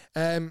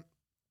 I've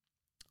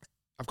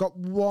got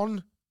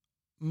one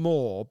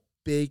more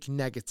big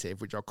negative,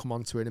 which I'll come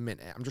on to in a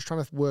minute. I'm just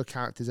trying to work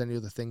out if there's any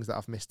other things that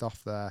I've missed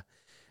off there.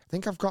 I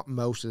think I've got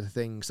most of the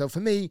things. So for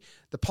me,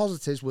 the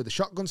positives were the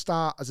shotgun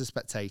start as a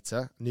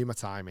spectator. I knew my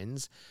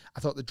timings. I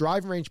thought the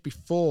driving range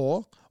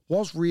before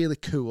was really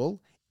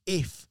cool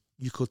if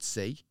you could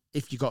see,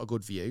 if you got a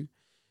good view.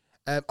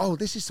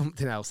 This is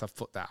something else I've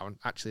put down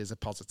actually as a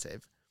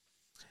positive.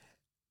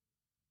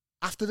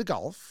 After the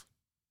golf,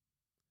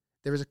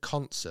 there is a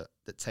concert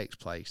that takes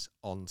place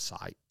on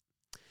site.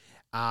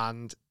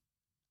 And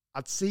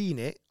I'd seen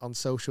it on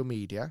social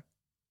media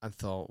and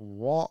thought,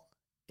 what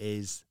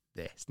is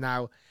this?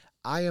 Now,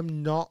 I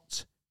am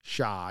not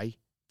shy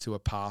to a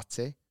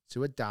party,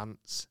 to a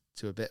dance,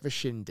 to a bit of a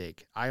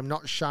shindig. I am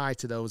not shy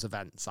to those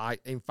events.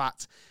 In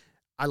fact,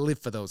 I live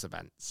for those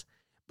events.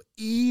 But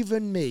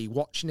even me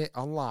watching it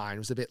online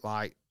was a bit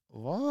like,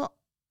 what?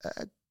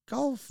 A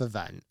golf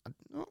event? I'm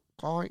not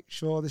quite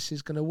sure this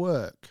is going to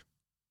work.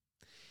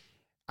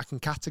 I can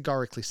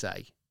categorically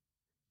say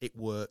it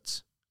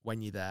worked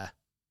when you're there.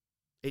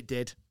 It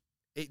did.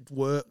 It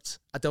worked.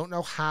 I don't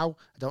know how.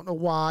 I don't know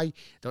why. I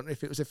don't know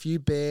if it was a few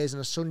beers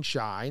and a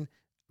sunshine.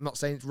 I'm not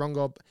saying it's wrong,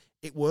 but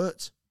it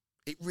worked.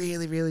 It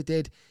really, really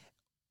did.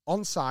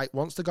 On site,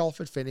 once the golf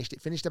had finished,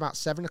 it finished about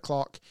 7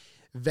 o'clock.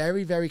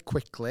 Very, very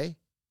quickly,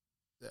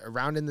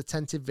 around in the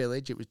tented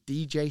village, it was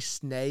DJ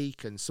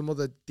Snake and some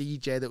other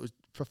DJ that was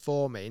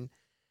performing.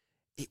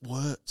 It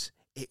worked.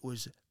 It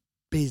was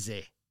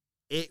busy.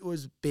 It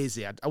was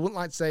busy. I wouldn't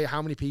like to say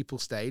how many people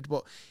stayed,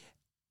 but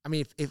I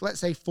mean, if let's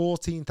say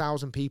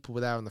 14,000 people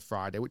were there on the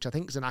Friday, which I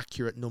think is an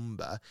accurate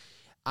number,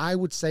 I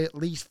would say at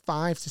least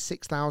 5,000 to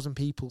 6,000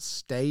 people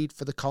stayed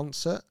for the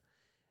concert.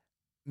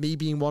 Me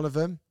being one of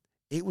them.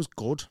 It was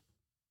good.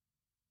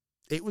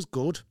 It was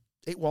good.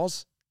 It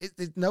was.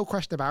 There's no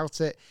question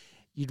about it.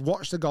 You'd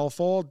watched the golf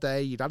all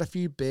day. You'd had a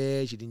few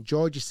beers. You'd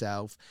enjoyed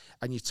yourself,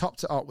 and you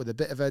topped it up with a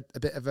bit of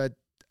a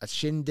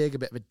shindig, a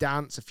bit of a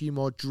dance, a few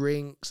more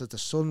drinks as the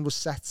sun was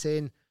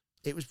setting.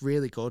 It was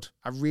really good.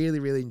 I really,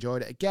 really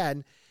enjoyed it.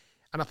 Again,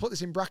 and I put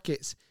this in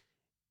brackets,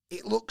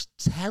 it looks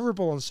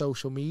terrible on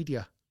social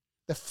media.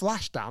 The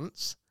flash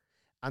dance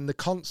and the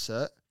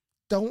concert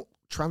don't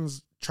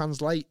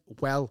translate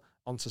well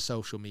onto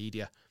social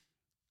media.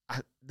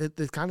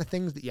 The kind of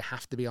things that you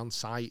have to be on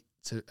site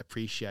to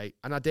appreciate.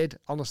 And I did,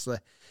 honestly.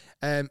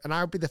 And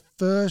I would be the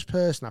first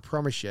person, I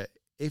promise you,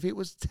 if it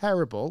was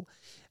terrible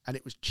and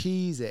it was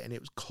cheesy and it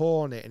was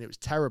corny and it was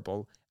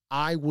terrible,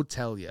 I would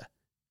tell you.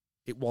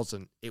 It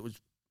wasn't. It was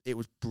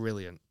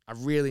brilliant. I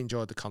really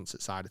enjoyed the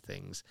concert side of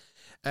things.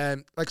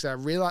 Like I said, I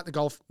really liked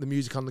the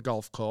music on the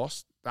golf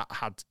course. That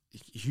had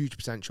huge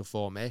potential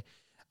for me.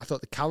 I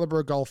thought the caliber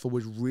of golfer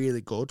was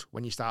really good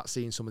when you start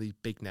seeing some of these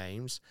big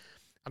names.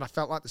 And I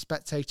felt like the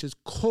spectators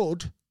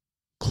could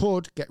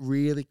get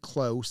really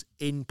close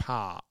in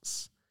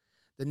parts.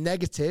 The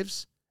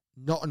negatives,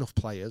 not enough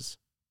players.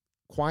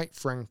 Quite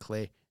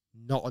frankly,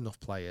 not enough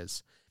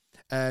players.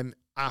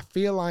 I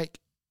feel like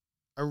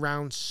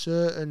around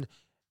certain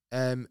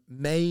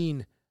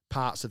main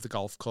parts of the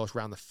golf course,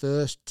 around the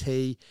first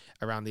tee,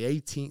 around the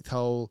 18th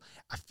hole,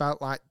 I felt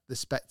like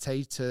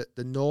the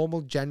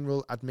normal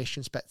general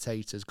admission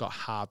spectators got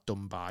hard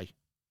done by.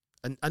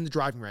 And the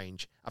driving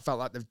range, I felt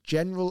like the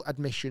general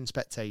admission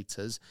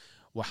spectators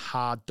were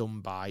hard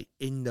done by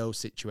in those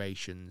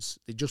situations.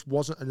 There just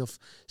wasn't enough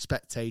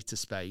spectator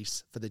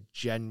space for the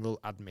general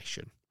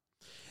admission.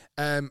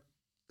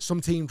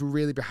 Some teams were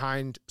really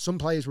behind, some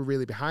players were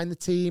really behind the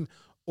team,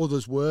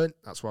 others weren't.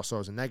 That's what I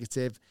saw as a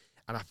negative.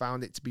 And I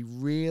found it to be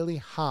really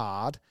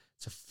hard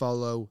to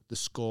follow the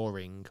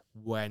scoring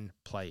when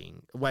play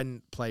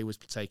was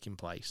taking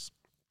place.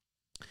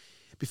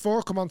 Before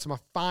I come on to my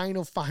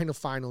final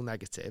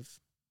negative,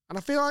 and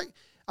I feel like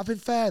I've been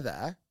fair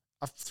there.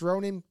 I've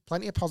thrown in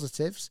plenty of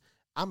positives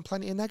and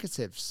plenty of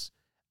negatives,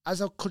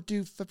 as I could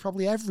do for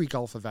probably every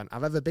golf event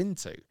I've ever been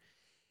to.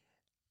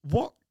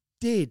 What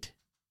did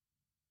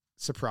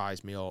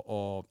surprise me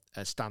or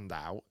stand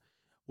out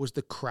was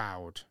the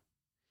crowd.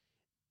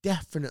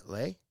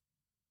 Definitely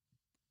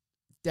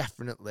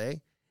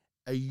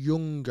a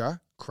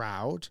younger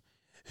crowd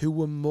who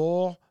were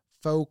more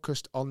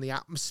focused on the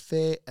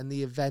atmosphere and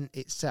the event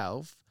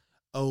itself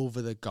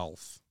over the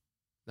golf.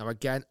 Now,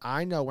 again,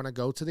 I know when I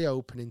go to the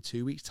Open in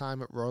 2 weeks'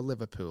 time at Royal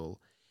Liverpool,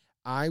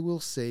 I will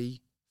see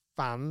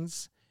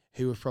fans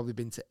who have probably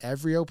been to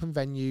every Open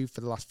venue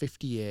for the last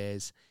 50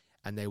 years,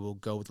 and they will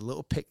go with a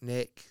little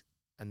picnic,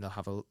 and they'll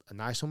have a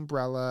nice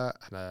umbrella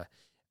and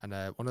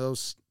a one of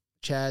those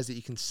chairs that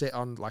you can sit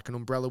on, like an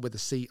umbrella with a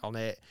seat on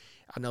it.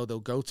 I know they'll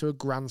go to a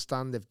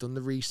grandstand. They've done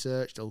the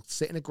research. They'll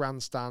sit in a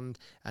grandstand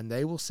and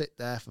they will sit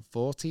there for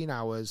 14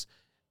 hours,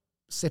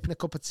 sipping a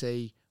cup of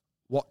tea,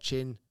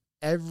 watching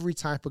every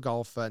type of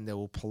golfer, and they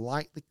will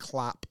politely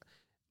clap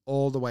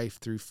all the way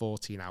through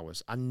 14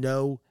 hours. I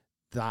know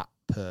that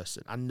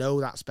person. I know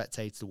that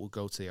spectator that will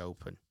go to the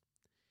Open.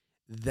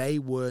 They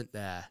weren't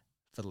there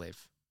for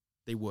LIV.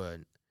 They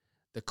weren't.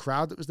 The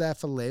crowd that was there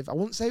for LIV, I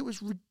wouldn't say it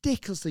was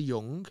ridiculously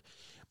young,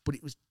 but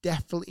it was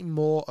definitely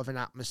more of an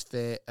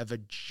atmosphere of a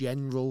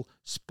general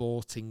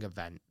sporting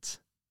event.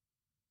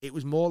 It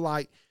was more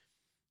like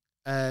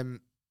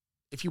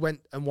if you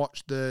went and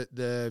watched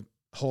the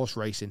horse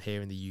racing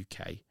here in the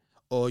UK,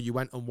 or you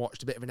went and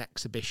watched a bit of an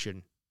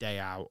exhibition day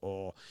out,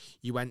 or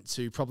you went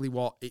to probably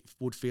what it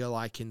would feel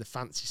like in the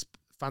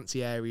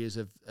fancy areas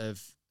of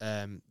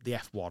the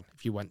F1,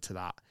 if you went to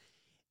that.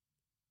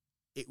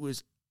 It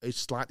was a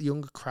slightly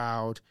younger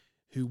crowd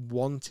who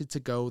wanted to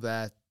go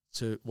there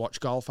to watch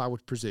golf, I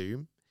would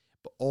presume,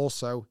 but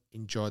also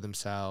enjoy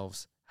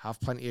themselves, have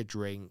plenty of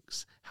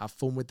drinks, have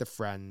fun with their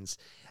friends.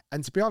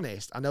 And to be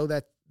honest, I know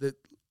that the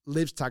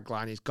LIV's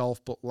tagline is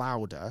golf but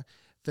louder.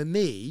 For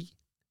me,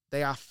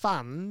 they are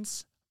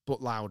fans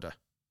but louder.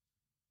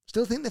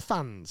 Still think they're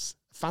fans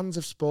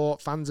of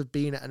sport, fans of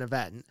being at an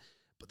event,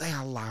 but they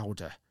are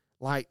louder.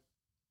 Like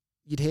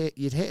you'd hit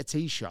a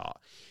tee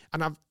shot,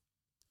 and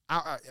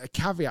a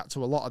caveat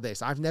to a lot of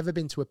this, I've never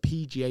been to a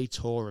PGA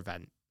Tour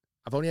event.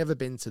 I've only ever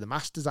been to the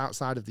Masters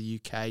outside of the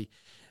UK,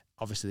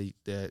 obviously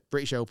the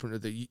British Open, or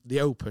the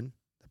Open,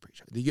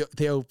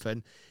 the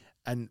Open,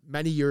 and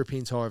many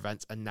European Tour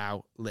events, and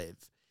now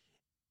LIV.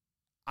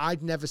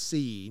 I'd never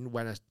seen,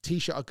 when a tee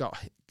shot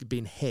had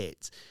been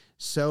hit,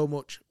 so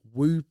much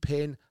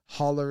whooping,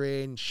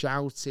 hollering,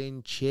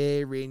 shouting,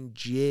 cheering,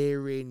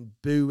 jeering,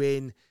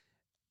 booing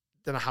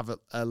than I have at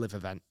a LIV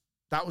event.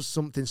 That was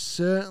something,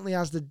 certainly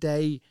as the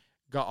day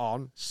got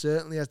on,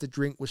 certainly as the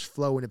drink was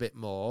flowing a bit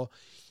more,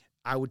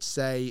 I would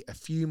say a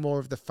few more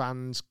of the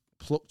fans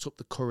plucked up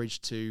the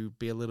courage to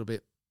be a little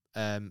bit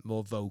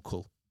more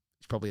vocal.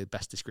 It's probably the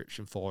best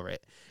description for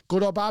it.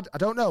 Good or bad, I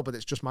don't know, but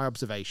it's just my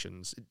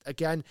observations.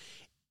 Again,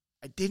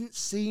 it didn't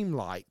seem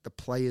like the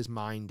players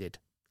minded.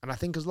 And I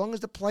think as long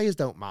as the players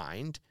don't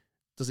mind,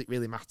 does it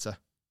really matter?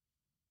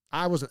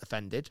 I wasn't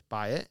offended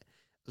by it.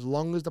 As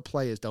long as the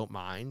players don't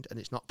mind and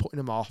it's not putting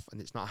them off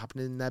and it's not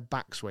happening in their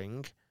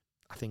backswing,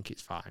 I think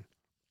it's fine.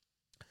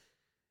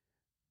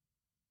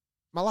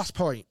 My last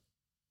point,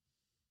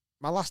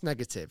 my last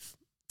negative.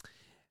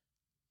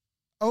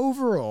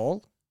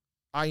 Overall,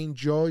 I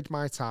enjoyed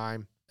my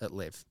time at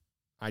LIV.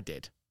 I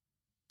did.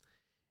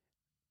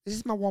 This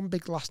is my one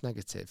big last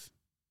negative.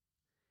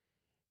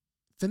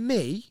 For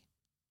me,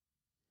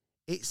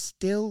 it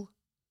still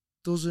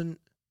doesn't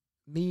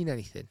mean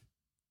anything.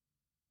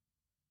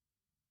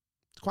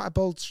 It's quite a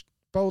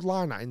bold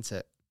line, that, isn't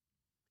it?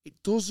 It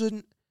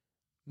doesn't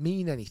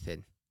mean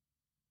anything.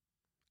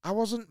 I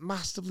wasn't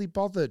massively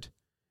bothered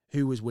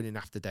who was winning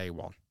after day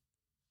one.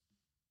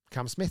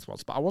 Cam Smith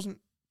was, but I wasn't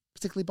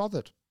particularly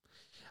bothered.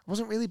 I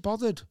wasn't really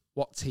bothered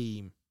what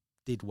team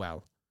did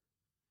well.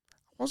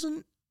 I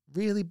wasn't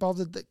really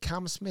bothered that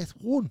Cam Smith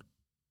won.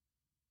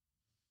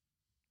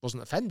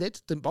 Wasn't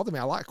offended, didn't bother me.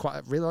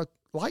 I really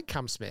like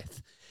Cam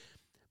Smith.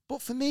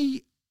 But for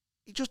me,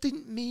 it just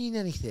didn't mean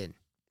anything.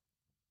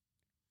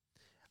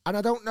 And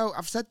I don't know,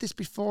 I've said this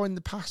before in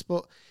the past,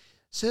 but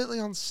certainly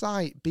on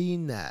site,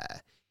 being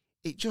there,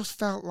 it just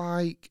felt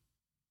like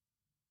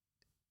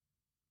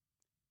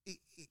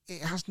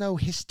it has no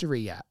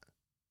history yet.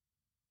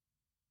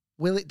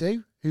 Will it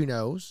do? Who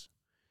knows?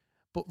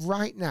 But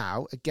right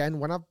now, again,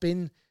 when I've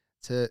been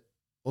to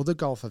other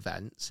golf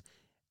events,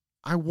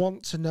 I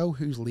want to know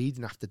who's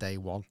leading after day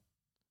one.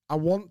 I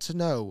want to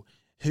know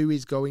who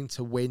is going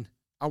to win.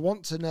 I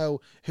want to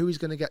know who is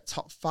going to get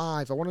top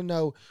 5. I want to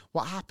know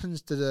what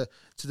happens to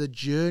the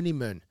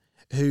journeyman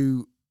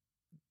who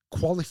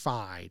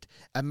qualified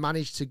and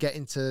managed to get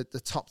into the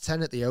top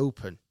 10 at the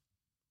Open.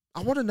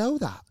 I want to know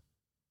that.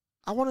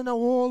 I want to know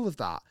all of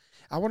that.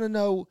 I want to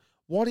know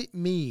what it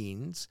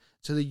means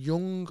to the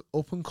young,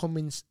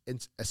 up-and-coming,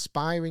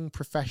 aspiring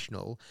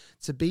professional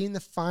to be in the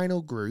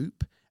final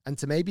group and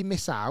to maybe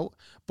miss out,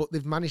 but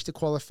they've managed to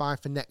qualify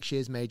for next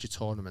year's major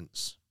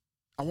tournaments.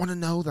 I want to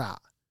know that.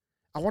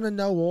 I want to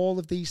know all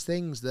of these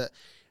things that,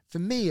 for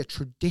me, a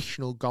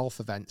traditional golf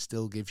event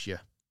still gives you.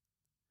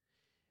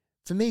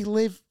 For me,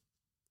 LIV,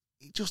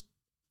 it just,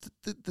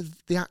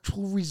 the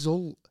actual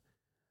result,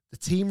 the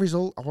team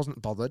result, I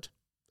wasn't bothered.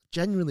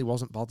 Genuinely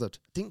wasn't bothered.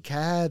 I didn't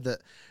care that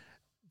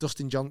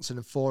Dustin Johnson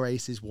and 4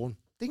 aces won.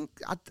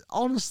 I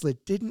honestly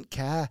didn't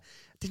care.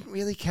 I didn't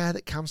really care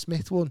that Cam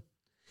Smith won.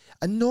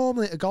 And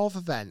normally at a golf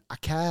event, I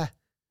care.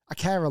 I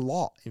care a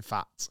lot, in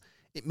fact.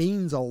 It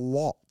means a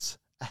lot.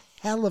 A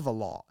hell of a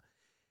lot.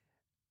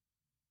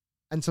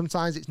 And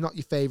sometimes it's not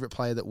your favourite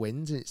player that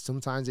wins, and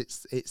sometimes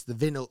it's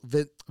the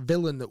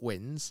villain that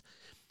wins.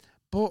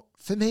 But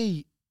for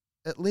me,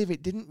 at LIV,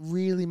 it didn't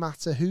really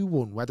matter who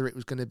won, whether it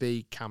was going to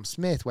be Cam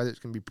Smith, whether it's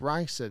going to be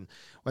Bryson,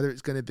 whether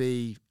it's going to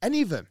be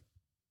any of them.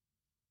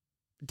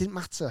 It didn't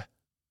matter.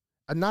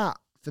 And that,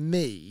 for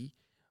me,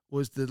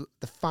 was the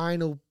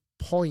final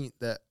point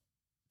that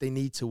they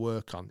need to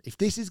work on. If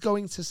this is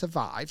going to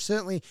survive,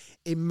 certainly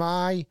in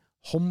my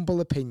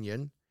humble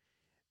opinion,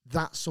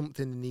 that's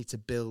something they need to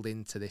build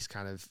into this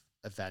kind of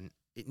event.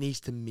 It needs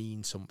to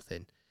mean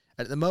something.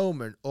 At the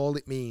moment, all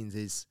it means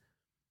is,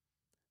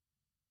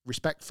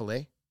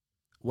 respectfully,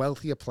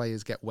 wealthier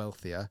players get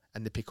wealthier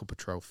and they pick up a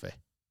trophy.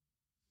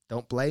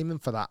 Don't blame them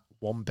for that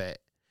one bit.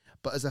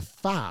 But as a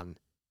fan,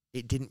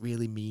 it didn't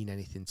really mean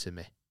anything to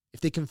me.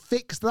 If they can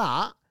fix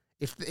that,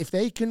 if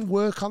they can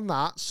work on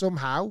that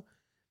somehow,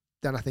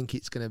 then I think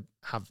it's going to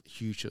have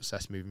huge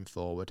success moving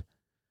forward.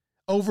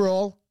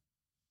 Overall,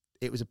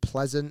 it was a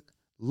pleasant,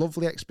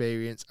 lovely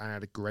experience. I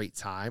had a great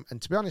time.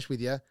 And to be honest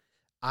with you,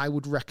 I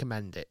would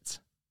recommend it.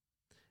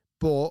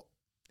 But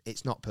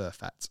it's not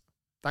perfect.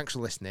 Thanks for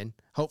listening.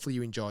 Hopefully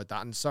you enjoyed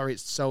that. And sorry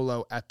it's a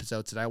solo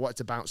episode today. I wanted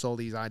to bounce all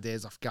these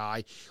ideas off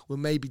Guy. We'll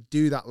maybe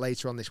do that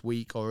later on this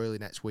week or early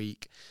next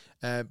week.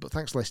 But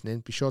thanks for listening.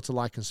 Be sure to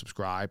like and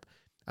subscribe.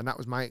 And that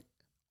was my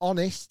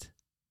honest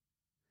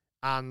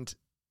and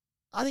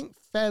I think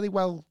very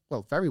well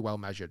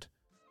measured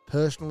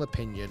personal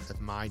opinion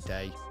of my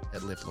day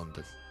at LIV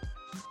London.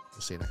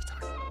 We'll see you next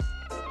time.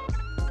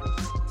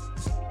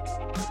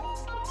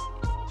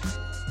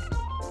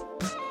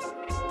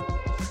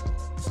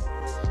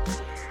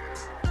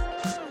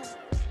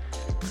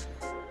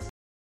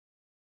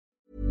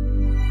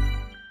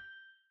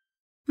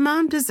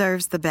 Mom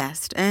deserves the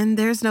best, and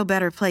there's no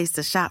better place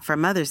to shop for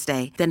Mother's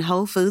Day than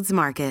Whole Foods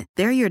Market.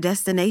 They're your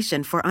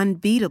destination for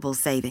unbeatable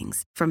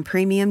savings, from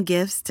premium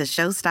gifts to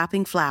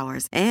show-stopping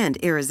flowers and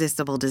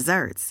irresistible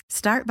desserts.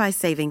 Start by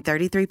saving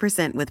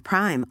 33% with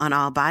Prime on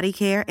all body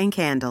care and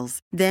candles.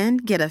 Then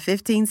get a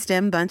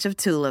 15-stem bunch of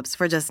tulips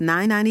for just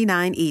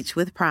 $9.99 each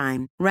with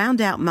Prime.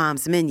 Round out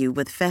Mom's menu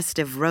with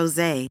festive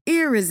rosé,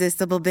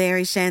 irresistible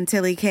berry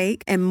chantilly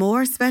cake, and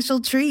more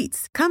special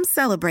treats. Come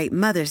celebrate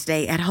Mother's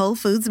Day at Whole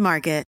Foods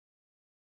Market.